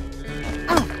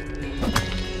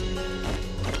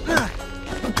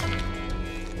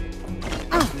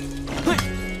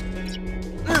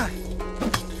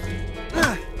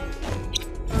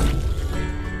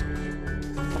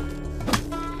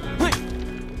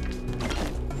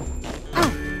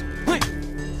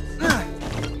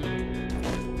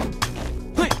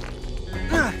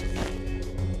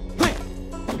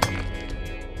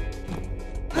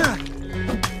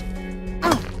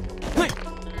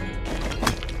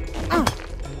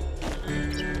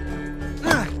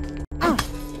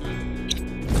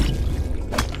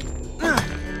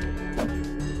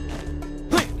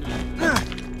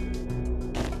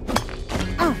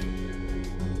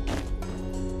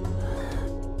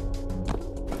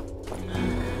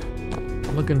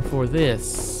 Looking for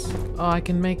this. Oh, I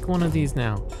can make one of these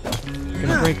now. I'm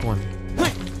gonna break one.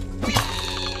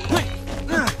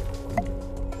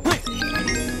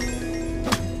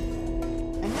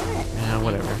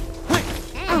 Whatever.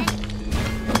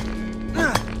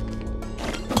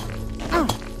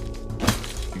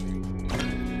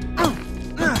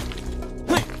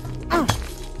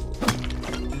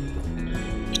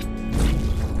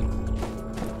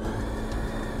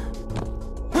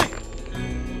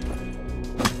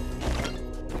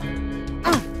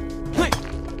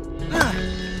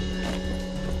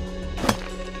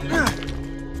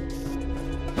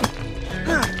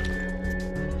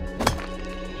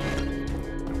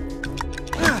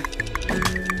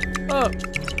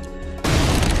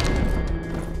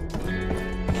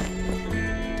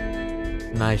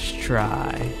 Nice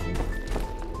try.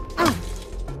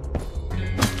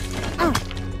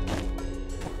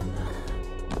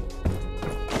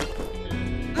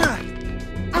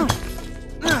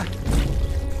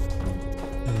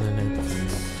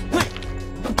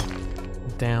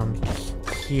 down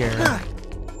here.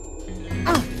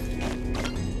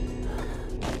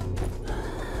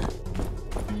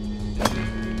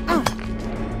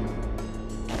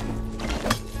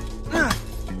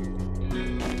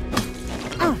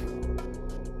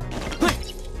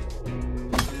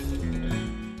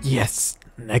 Yes,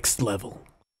 next level.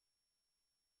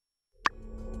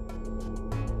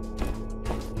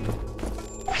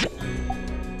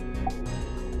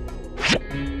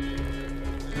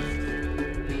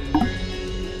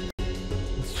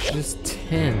 It's just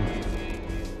 10.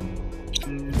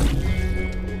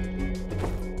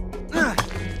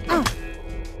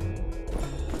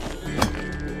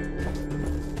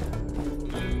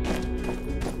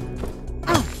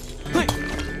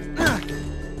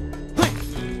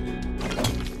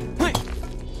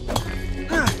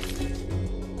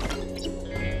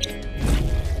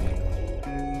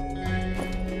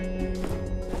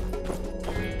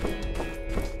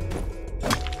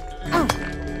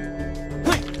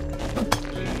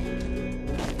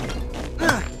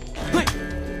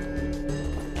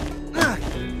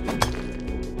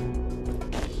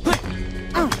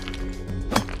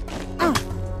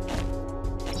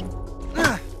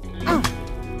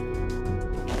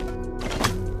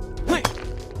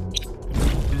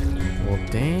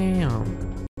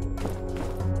 Damn.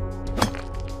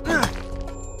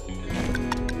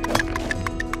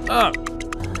 Oh.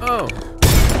 Oh.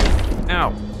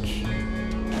 Ouch.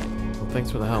 Well,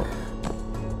 thanks for the help.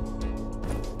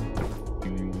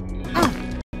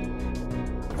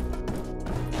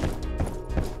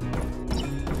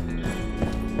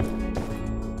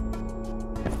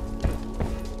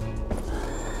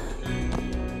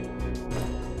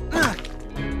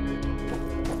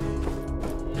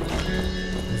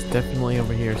 Definitely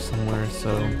over here somewhere,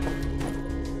 so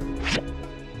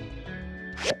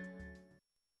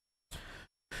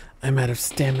I'm out of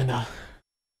stamina.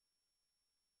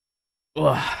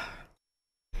 Ugh.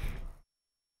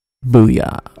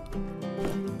 Booyah.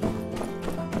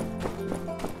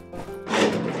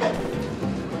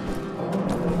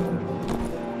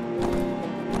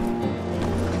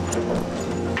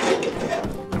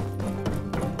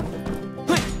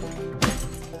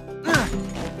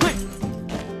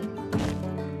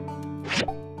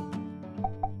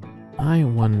 I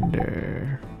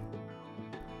wonder.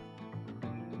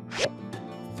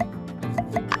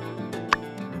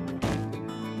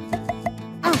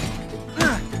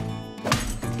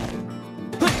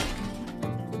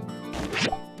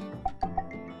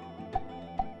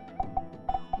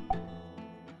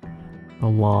 A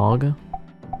log.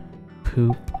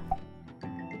 Poop.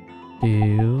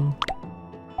 Ew.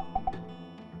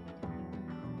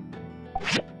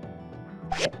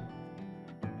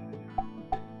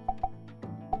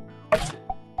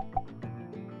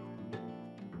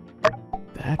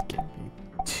 That gave me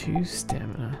 2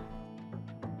 stamina.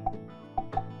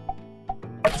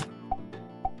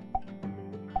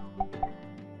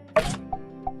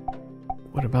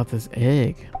 What about this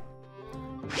egg?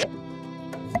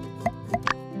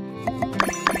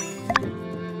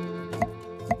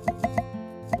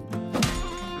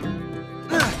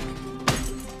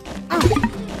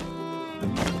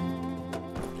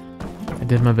 I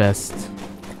did my best.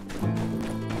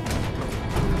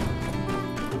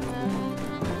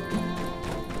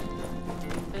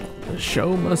 The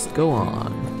show must go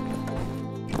on.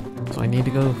 So I need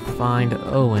to go find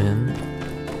Owen.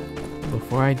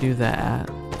 Before I do that,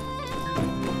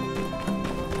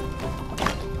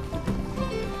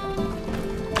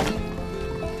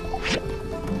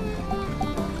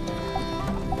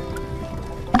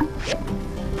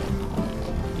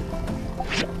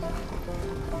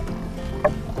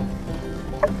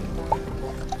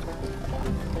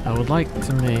 I would like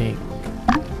to make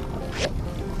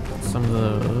some of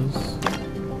those.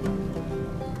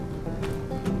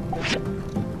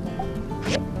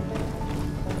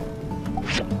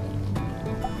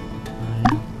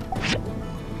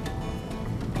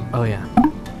 Oh yeah.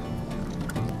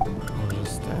 I'll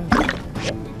just add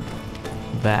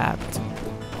that.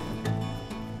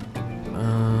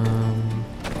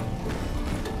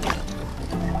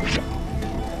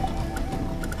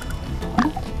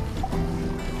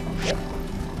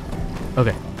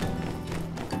 Okay.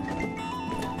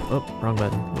 Oh, wrong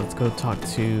button. Let's go talk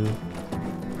to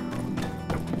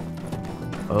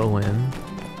Owen.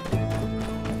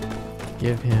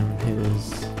 Give him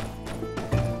his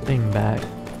thing back.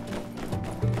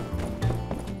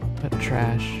 That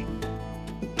trash.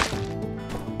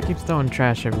 Keeps throwing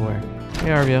trash everywhere. Hey,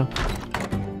 Arvio.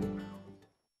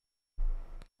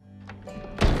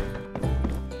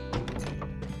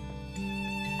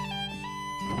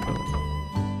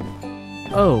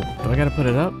 Oh, do I gotta put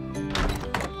it up?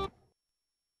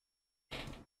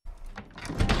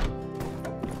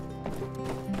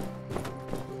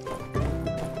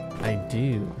 I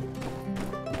do.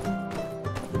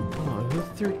 Oh, who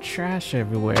threw trash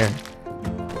everywhere?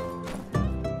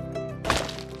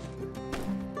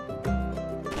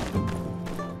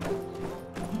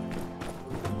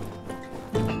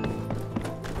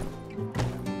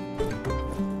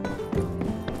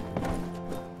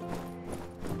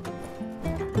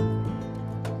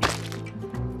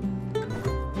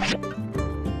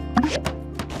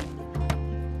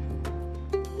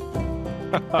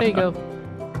 There you go.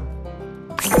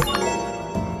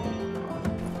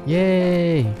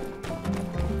 Yay!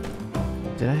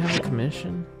 Did I have a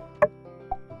commission?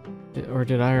 Or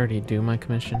did I already do my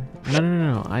commission?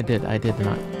 No, I did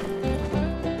not.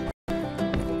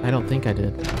 I don't think I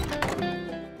did.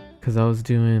 Cause I was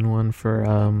doing one for,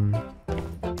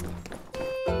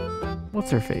 what's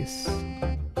her face?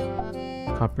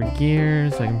 Copper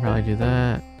gears, I can probably do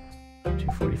that.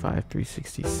 245,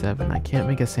 367. I can't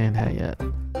make a sand hat yet.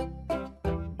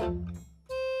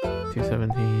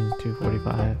 217,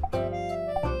 245,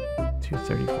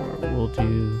 234. We'll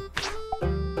do.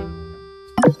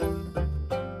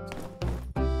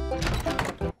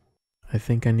 I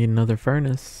think I need another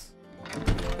furnace.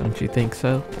 Don't you think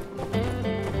so?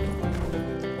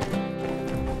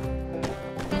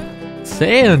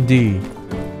 Sandy!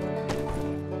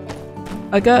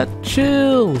 I got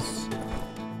chills!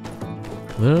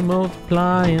 They're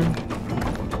multiplying,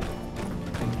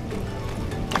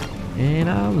 and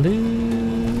I'm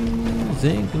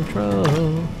losing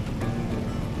control.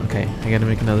 Okay, I gotta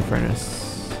make another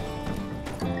furnace.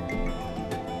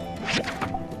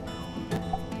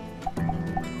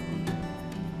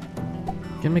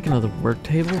 Gonna make another work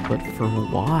table, but for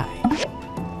why?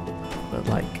 But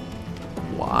like,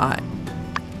 why?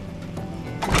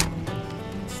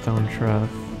 Stone trough.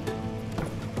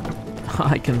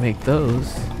 I can make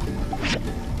those.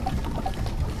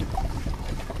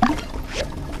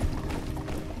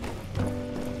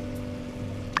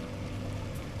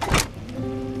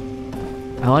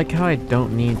 I like how I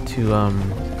don't need to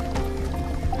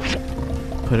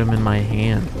put them in my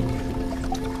hand.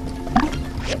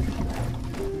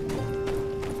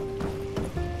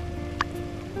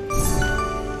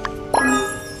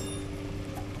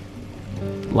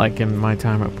 Like in my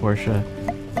time at Porsche,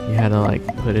 you had to like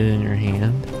put it in your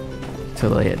hand to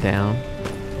lay it down.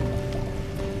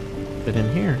 But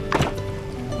in here,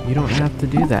 you don't have to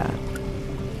do that.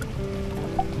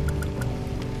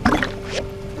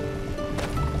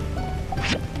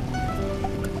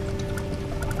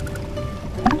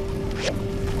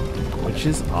 Which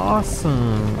is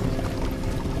awesome.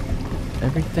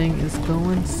 Everything is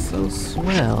going so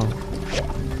swell.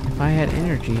 If I had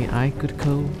energy, I could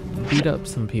go beat up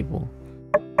some people.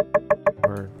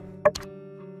 Or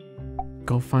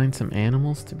go find some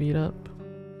animals to beat up.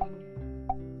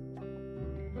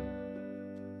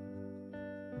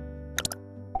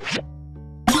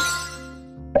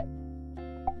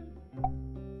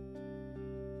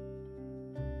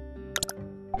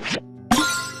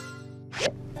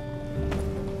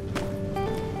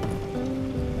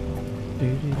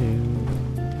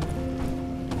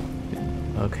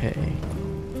 Okay.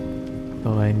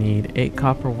 So I need 8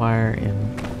 copper wire,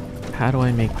 and how do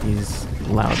I make these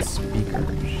loudspeakers?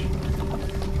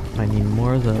 I need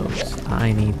more of those.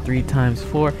 I need 3 times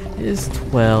 4 is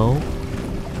 12.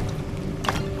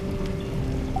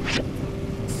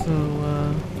 So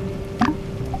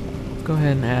let's go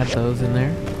ahead and add those in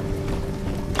there.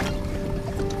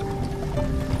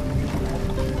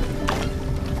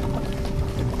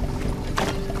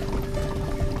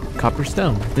 Copper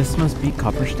stone. This must be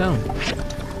copper stone.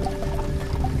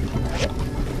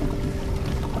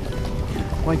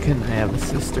 Why couldn't I have a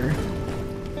sister?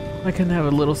 Why couldn't I have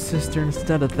a little sister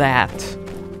instead of that?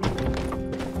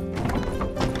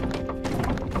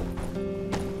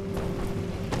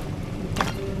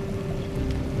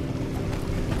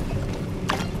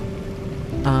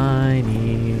 I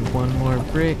need 1 more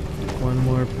brick, 1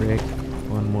 more brick,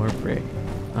 1 more brick.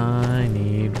 I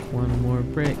need 1 more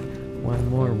brick. One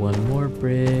more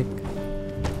brick.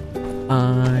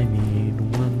 I need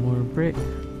 1 more brick.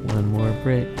 1 more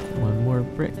brick. 1 more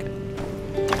brick.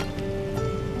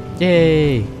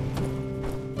 Yay!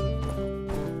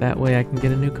 That way I can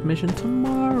get a new commission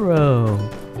tomorrow,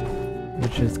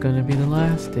 which is going to be the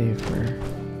last day for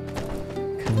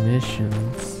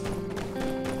commissions.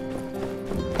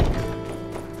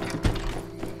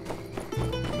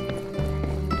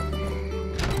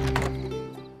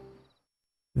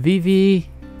 Vivi.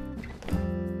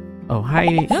 Oh,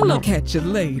 hi. He'll look at you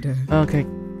later. Okay.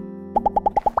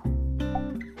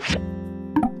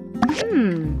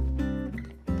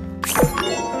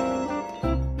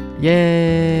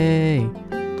 Yay!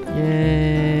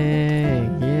 Yay!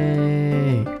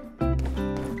 Yay!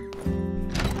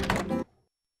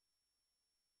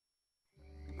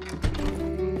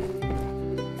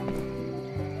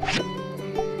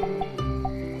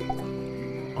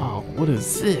 Oh, what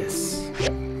is this?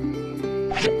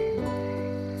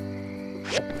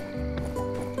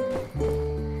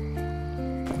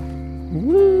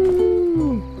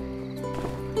 Woo!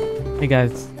 Hey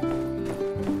guys,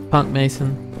 Punk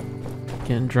Mason,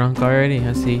 getting drunk already,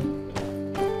 I see.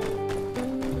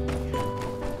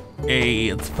 Hey,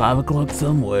 it's 5 o'clock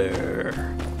somewhere.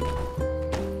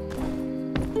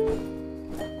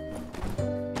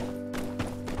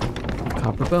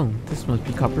 Copper bone, this must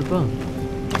be copper bone.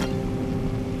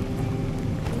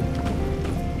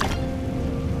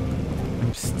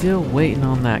 I'm still waiting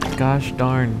on that gosh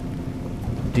darn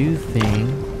do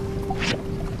thing.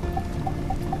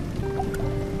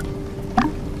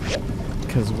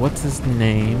 Because what's his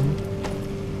name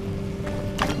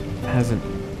hasn't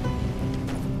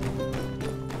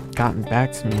gotten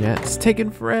back to me yet. It's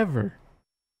taking forever.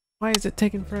 Why is it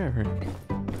taking forever?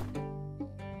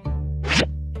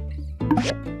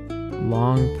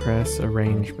 Long press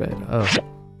arrange bed. Oh.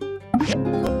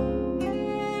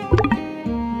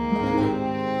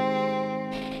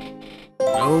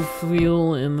 No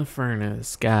fuel in the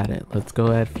furnace. Got it. Let's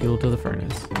go add fuel to the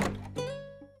furnace.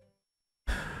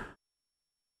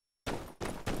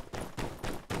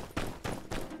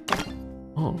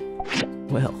 Oh,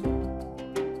 well.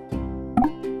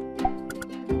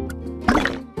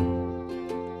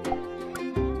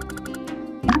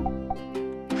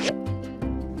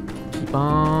 Keep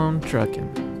on trucking.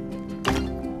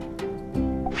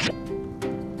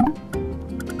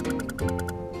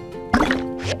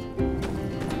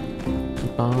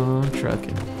 Keep on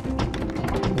trucking.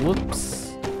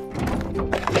 Whoops.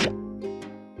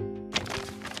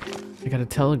 I got a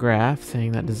telegraph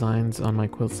saying that designs on my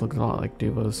quilts look a lot like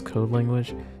Duvo's code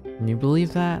language. Can you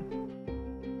believe that?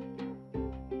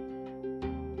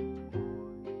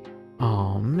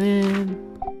 Oh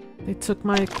man, they took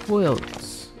my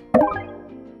quilts.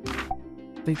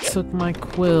 They took my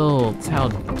quilts. How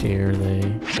dare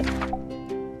they?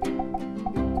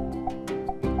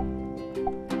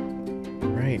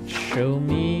 Right, show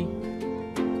me.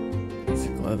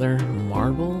 Basic leather,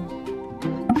 marble.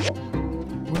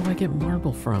 Where do I get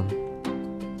marble from?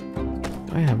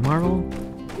 Do I have marble?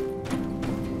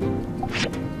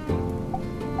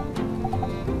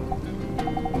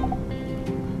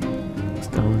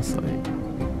 Stone slate.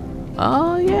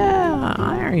 Oh yeah,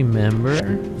 I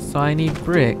remember. So I need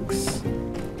bricks.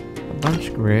 A bunch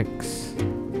of bricks.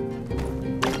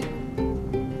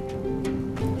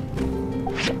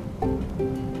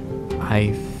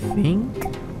 I think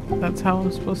that's how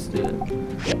I'm supposed to do it.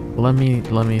 Let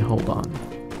me hold on.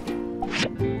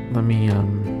 Let me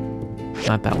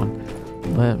not that one.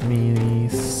 Let me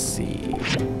see.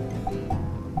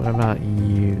 What about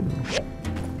you?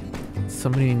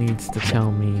 Somebody needs to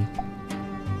tell me.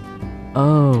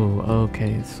 Oh,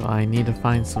 okay, so I need to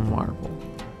find some marble.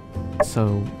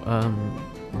 So,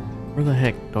 where the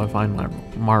heck do I find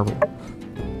marble?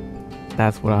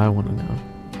 That's what I want to know.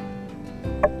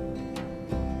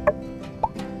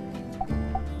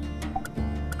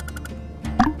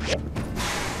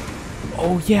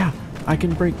 Oh yeah, I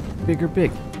can break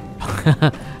big.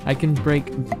 I can break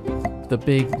the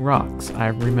big rocks. I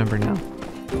remember now.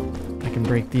 I can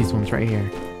break these ones right here.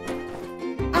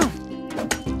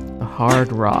 The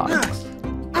hard rocks.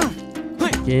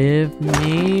 Give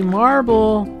me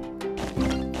marble.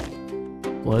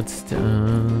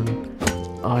 Bloodstone.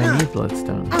 Oh, I need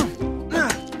bloodstone.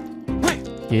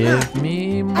 Give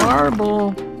me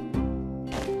marble.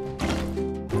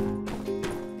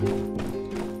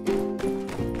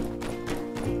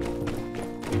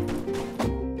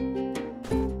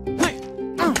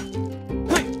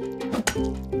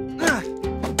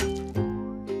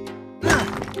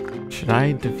 Should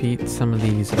I defeat some of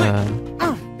these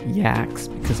yaks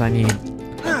because I need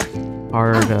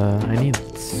hard I need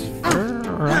fur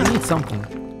or I need something.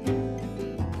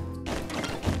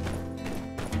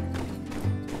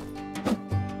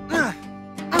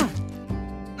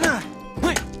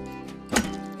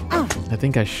 I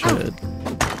think I should.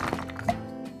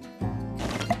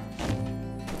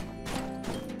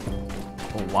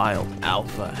 A wild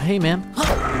alpha. Hey man.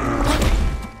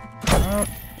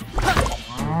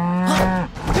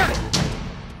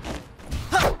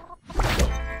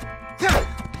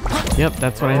 Yep,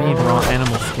 that's what I need, raw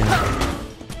animal skin.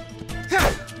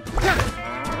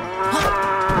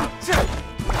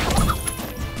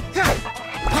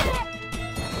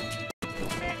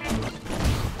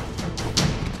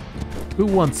 Who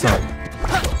wants some?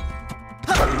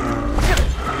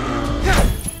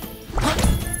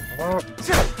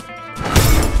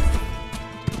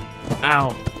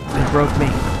 Ow, it broke me.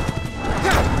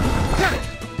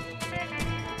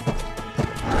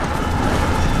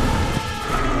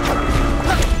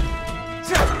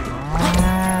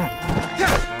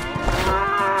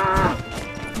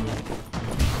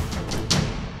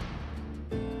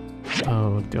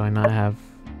 Oh, do I not have...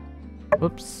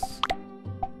 Whoops.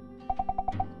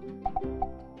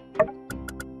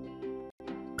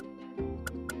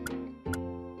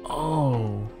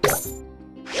 Oh.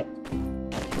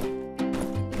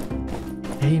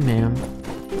 Hey, man.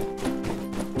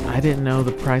 I didn't know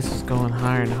the price was going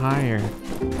higher and higher.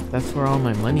 That's where all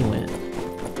my money went.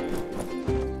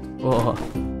 Whoa.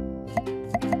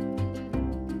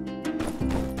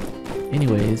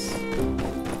 Anyways.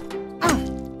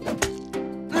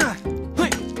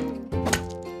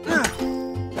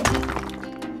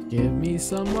 Give me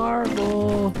some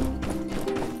marble.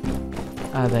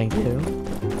 Ah, thank you.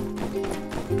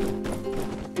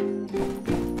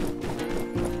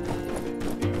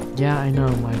 Yeah, I know,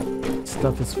 my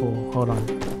stuff is full. Hold on.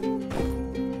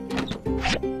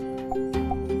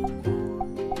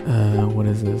 What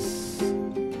is this?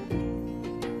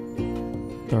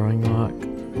 Throwing rock.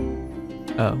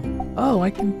 Oh. Oh, I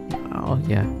can... Oh,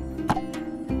 yeah.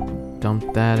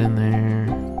 Dump that in there.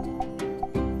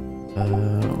 Hold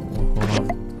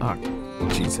on. Oh,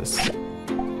 Jesus.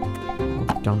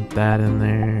 Dump that in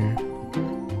there.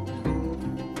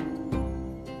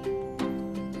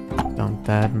 Dump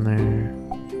that in there.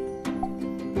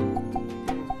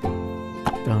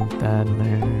 Dump that in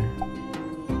there.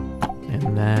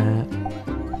 And that.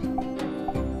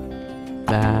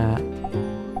 That.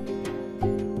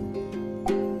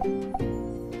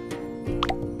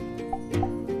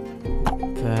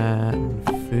 That. And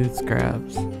food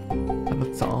scraps.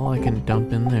 That's all I can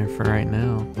dump in there for right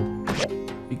now.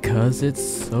 Because it's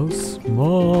so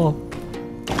small.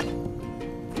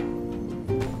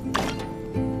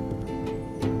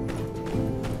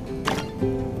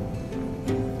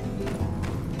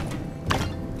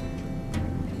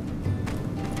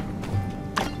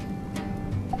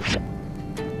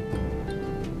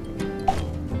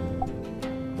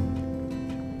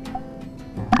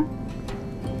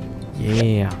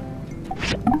 Yeah.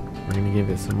 We're gonna give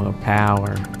it some more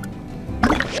power.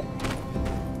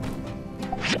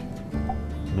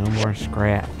 No more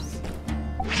scraps.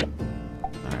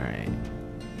 Alright.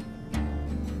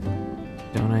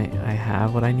 Don't I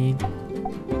have what I need?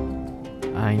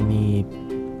 I need...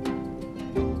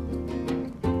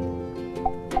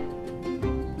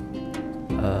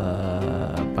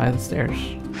 by the stairs.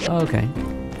 Oh, okay.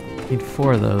 Need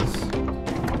 4 of those.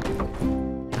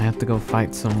 I have to go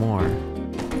fight some more.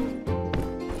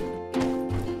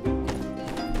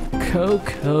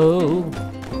 Coco!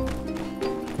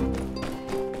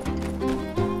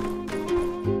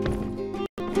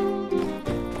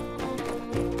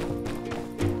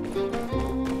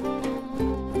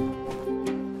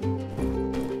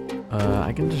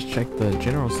 I can just check the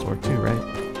general store too, right?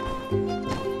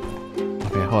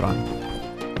 Okay, hold on.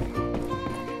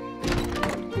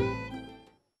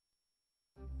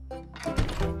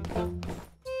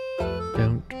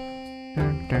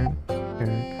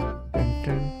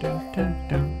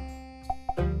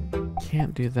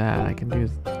 Can't do that. I can do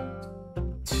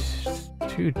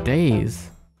 2 days.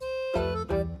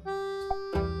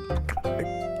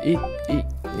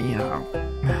 Yeah.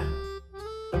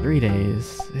 3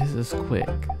 days. His is quick,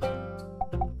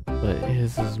 but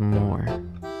his is more.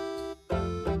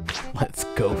 Let's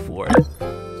go for it.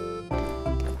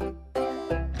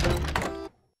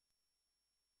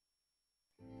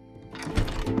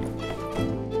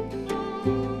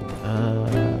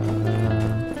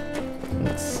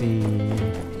 Let's see.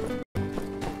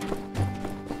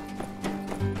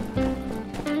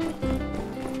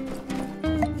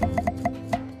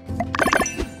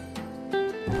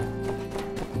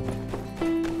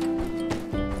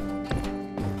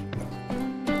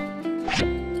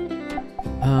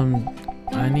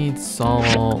 I need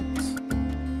salt.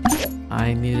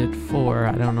 I needed 4.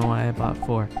 I don't know why I bought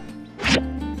 4.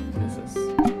 What is this?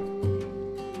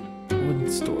 Wooden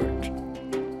storage.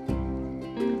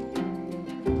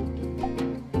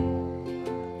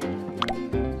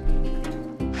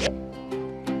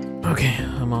 Okay,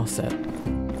 I'm all set.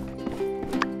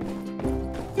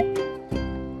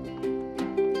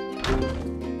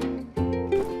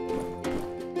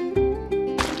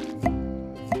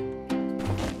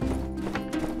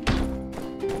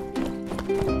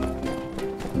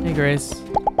 Hey, Grace.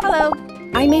 Hello.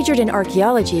 I majored in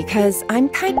archaeology because I'm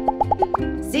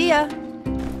See ya.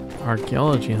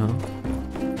 Archaeology, huh?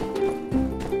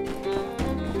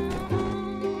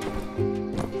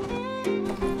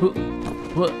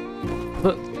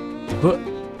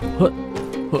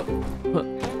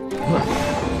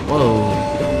 Whoa.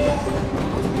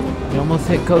 You almost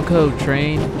hit Coco,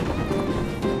 train.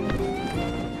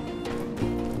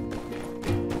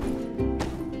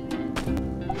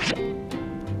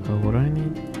 Oh, what do I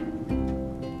need?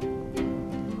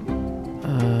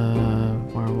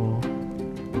 Marble.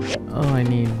 Oh, I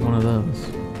need one of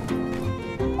those.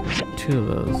 2 of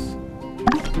those.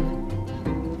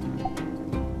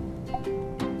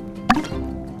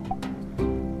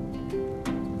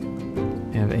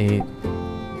 I have 8.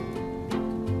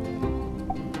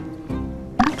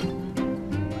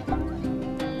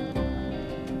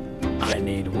 I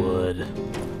need wood.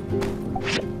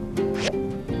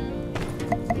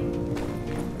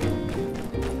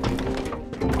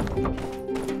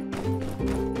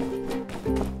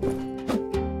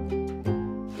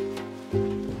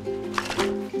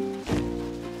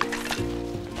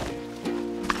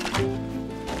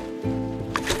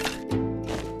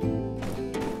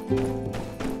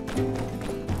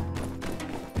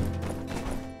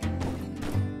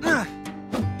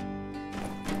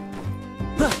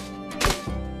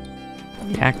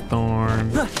 Yakthorn.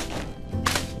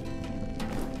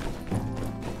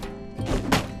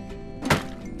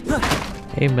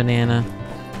 Hey, banana.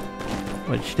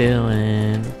 What you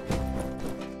doing?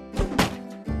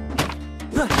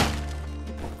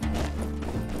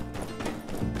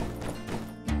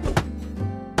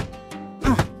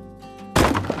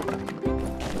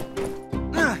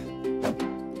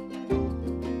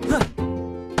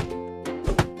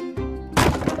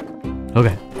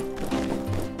 Okay.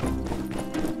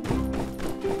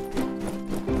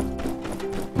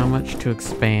 How much to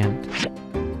expand?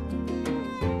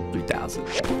 3,000.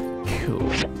 Cool.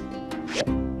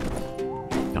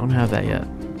 Don't have that yet.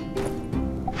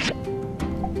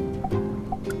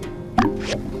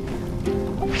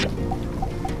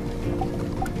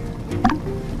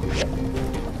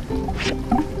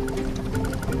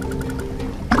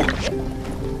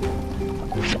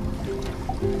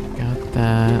 Got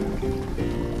that.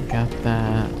 Got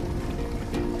that.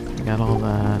 Got all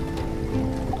that.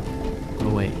 Oh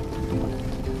wait.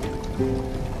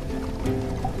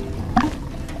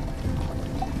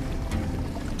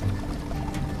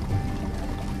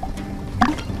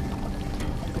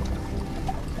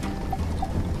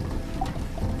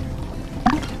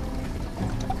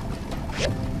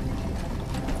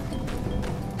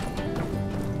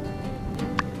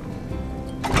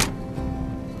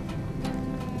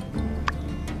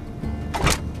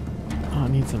 Oh, I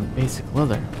need some basic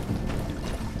leather.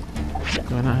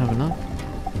 Do I not have enough?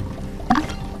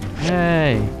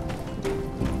 Hey!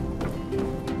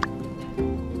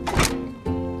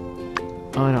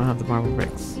 Oh, I don't have the marble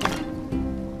bricks.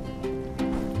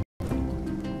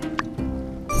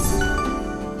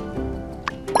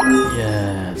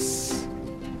 Yes!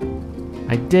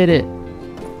 I did it!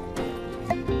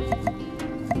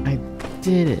 I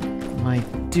did it! My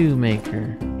dew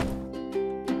maker.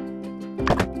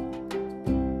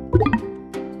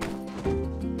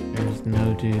 There's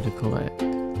no dew to collect.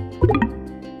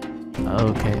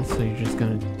 Okay, so you're just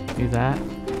gonna do that?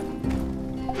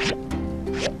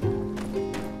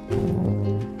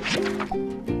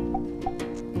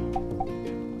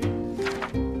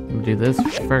 I'm gonna do this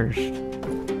first.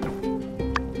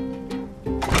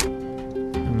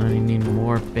 And then you need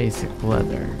more basic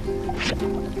leather.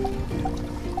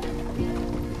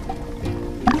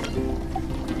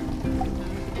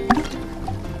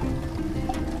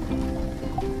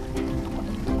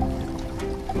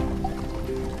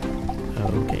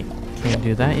 Okay, can't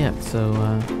do that yet, so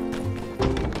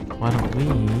why don't we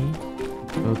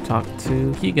go talk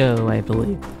to Hugo, I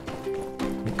believe.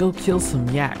 Go kill some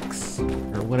yaks,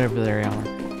 or whatever they are.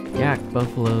 Yak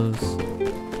buffaloes.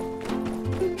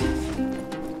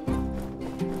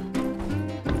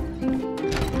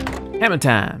 Hammer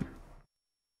time!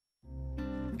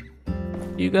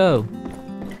 Hugo!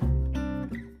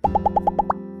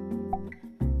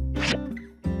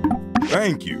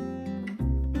 Thank you.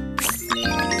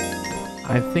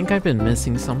 I think I've been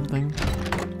missing something,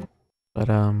 but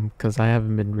because I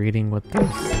haven't been reading what this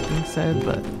thing said,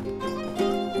 but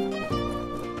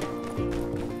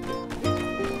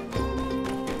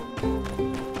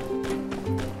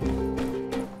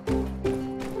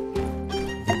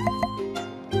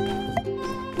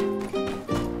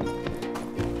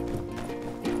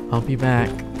I'll be back.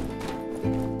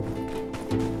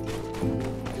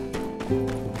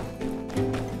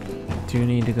 Do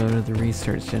need to go to the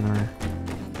research center.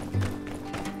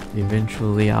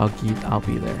 Eventually, I'll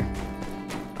be there.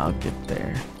 I'll get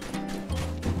there.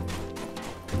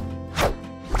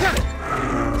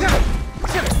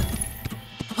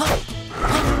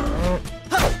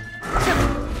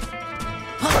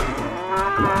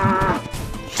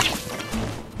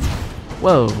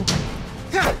 Whoa!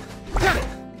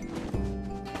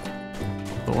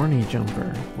 Thorny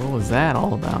jumper. What was that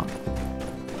all about?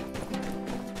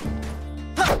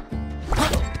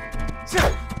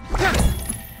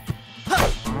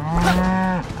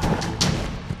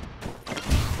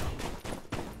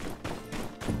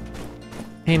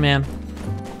 Hey man,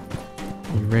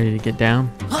 you ready to get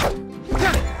down?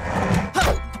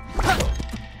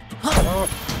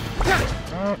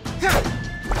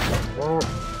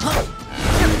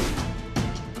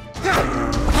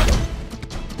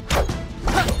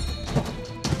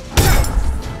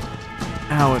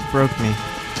 Ow, it broke me.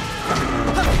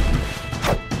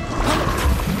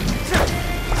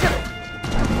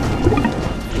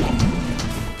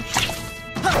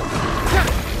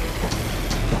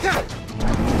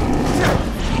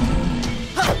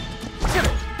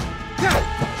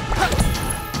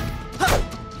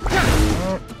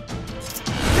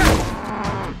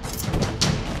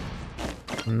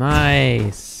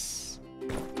 Nice.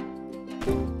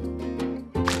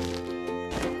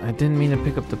 I didn't mean to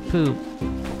pick up the poop.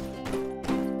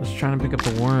 I was trying to pick up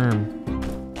the worm.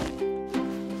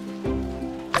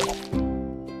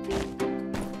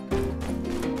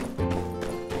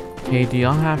 Hey, do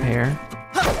y'all have hair?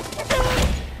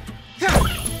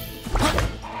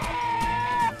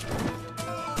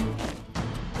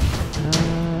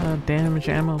 Damage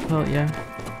ammo pellet, yeah.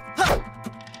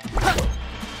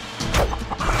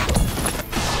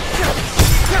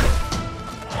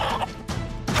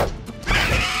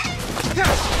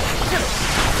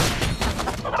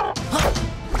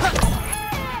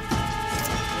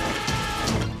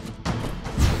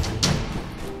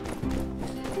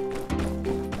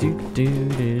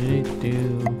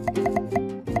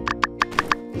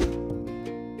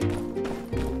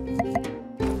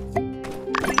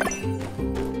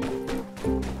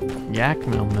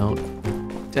 Camel milk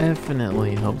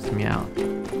definitely helps me out.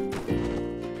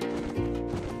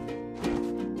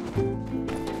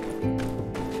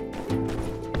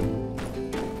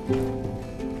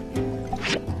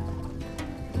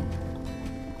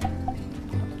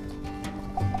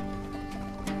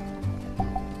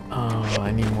 Oh,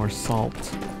 I need more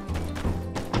salt.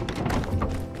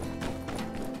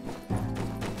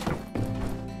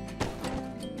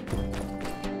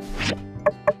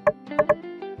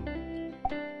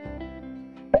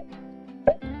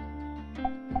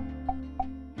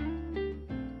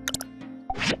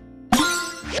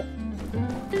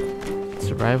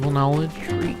 Survival knowledge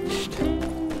reached.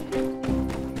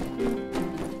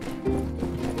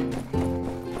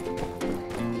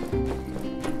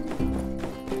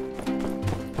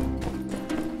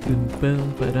 Boom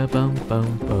boom ba da bum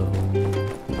bum boom.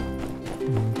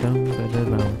 Boom boom ba da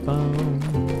bum bum.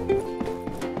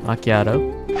 Macchiato.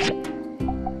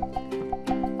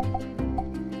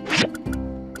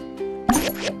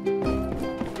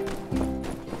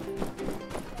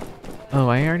 Oh,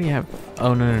 I already have.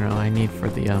 Oh, no, I need for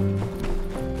the,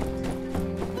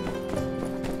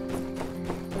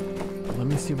 let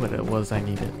me see what it was I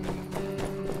needed.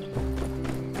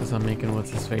 Because I'm making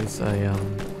what's-his-face it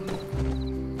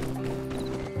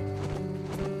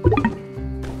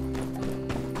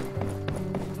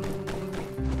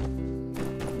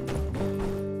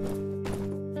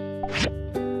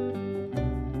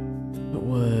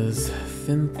was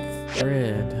thin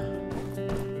thread.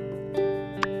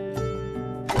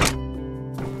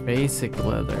 Basic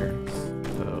leather,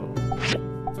 so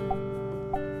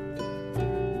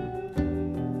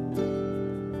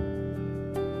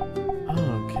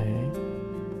okay.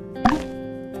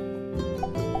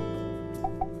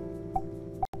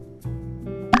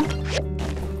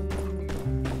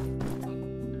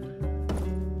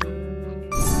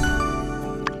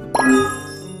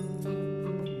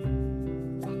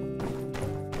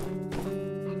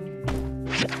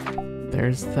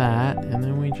 There's that, and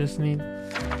then we just need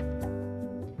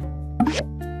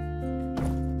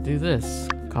do this.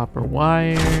 Copper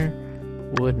wire,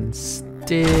 wooden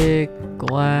stick,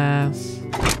 glass,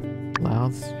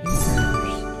 loudspeakers.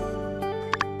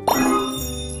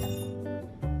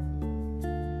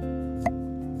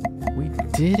 We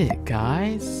did it,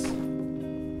 guys.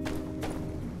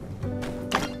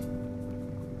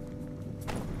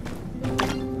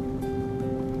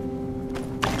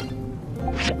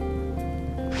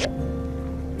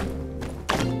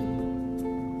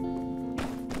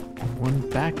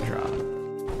 Backdrop.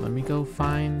 Let me go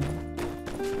find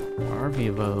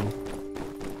Arvivo.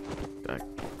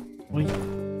 Will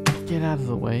you get out of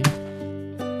the way?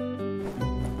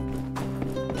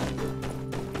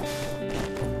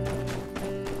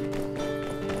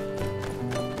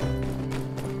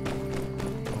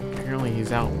 Apparently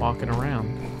he's out walking around.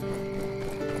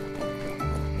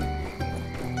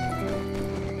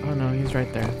 Oh no, he's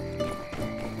right there.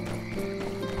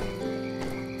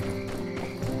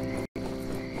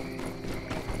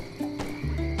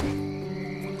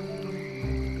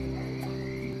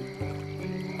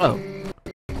 Oh.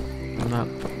 I'm not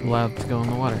allowed to go in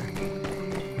the water.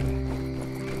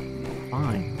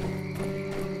 Fine.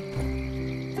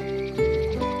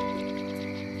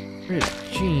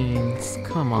 Ripped jeans,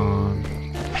 come on.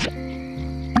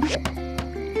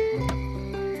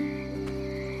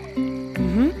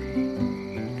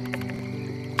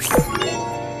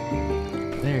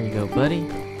 There you go, buddy.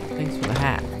 Thanks for the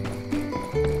hat.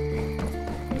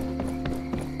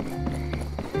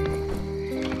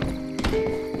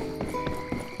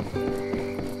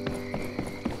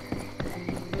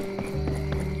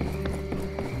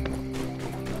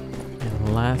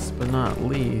 And last but not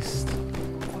least,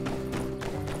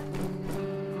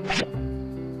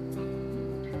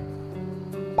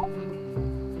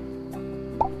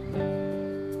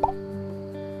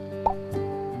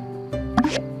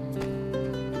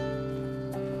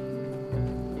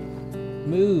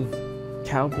 move,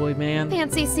 cowboy man.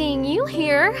 Fancy seeing you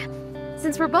here.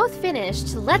 Since we're both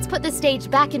finished, let's put the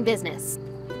stage back in business.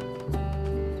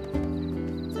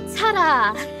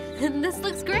 Ta-da! This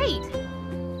looks great.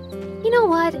 You know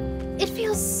what? It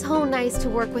feels so nice to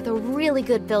work with a really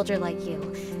good builder like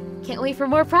you. Can't wait for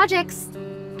more projects.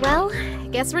 Well, I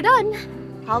guess we're done.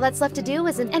 All that's left to do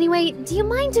is Anyway, do you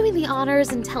mind doing the honors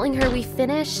and telling her we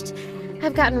finished?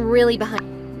 I've gotten really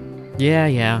behind.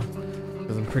 Yeah.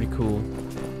 Because I'm pretty cool.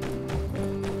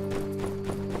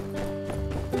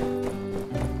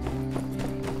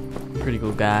 Pretty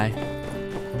cool guy.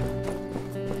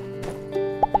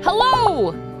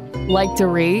 Hello! Like to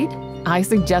read? I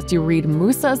suggest you read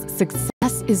Musa's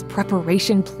Success is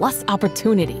Preparation Plus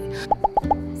Opportunity.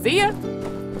 See ya!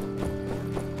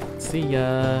 See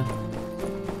ya.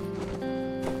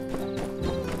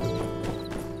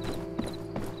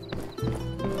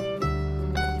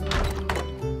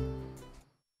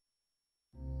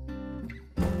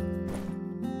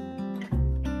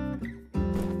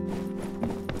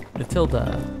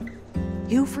 Matilda.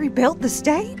 You've rebuilt the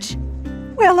stage?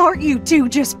 Well, aren't you two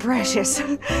just precious?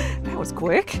 That was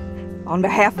quick. On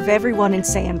behalf of everyone in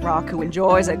Sandrock who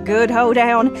enjoys a good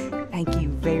hoedown, thank you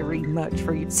very much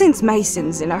for you. Since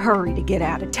Mason's in a hurry to get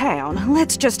out of town,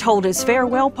 let's just hold his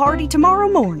farewell party tomorrow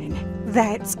morning.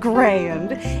 That's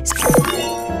grand.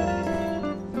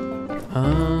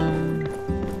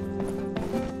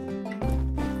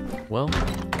 Well,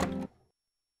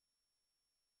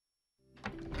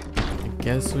 I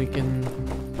guess we can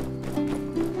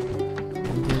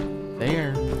end it there,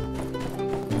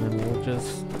 and then we'll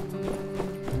just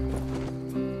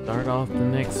start off the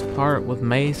next part with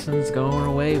Mason's going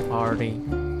away party,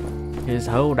 his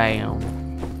hoedown.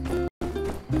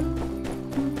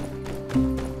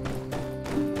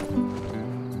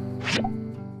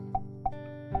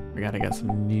 I got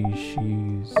some new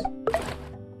shoes.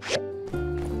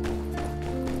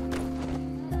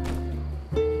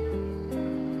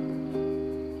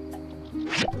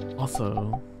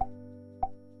 Also,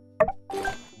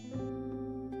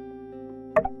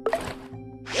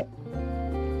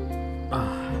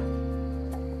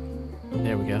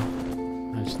 there we go.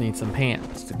 I just need some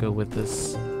pants to go with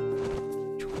this.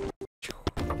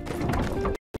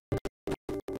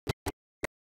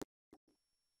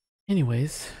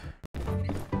 Anyways,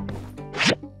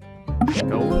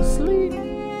 go.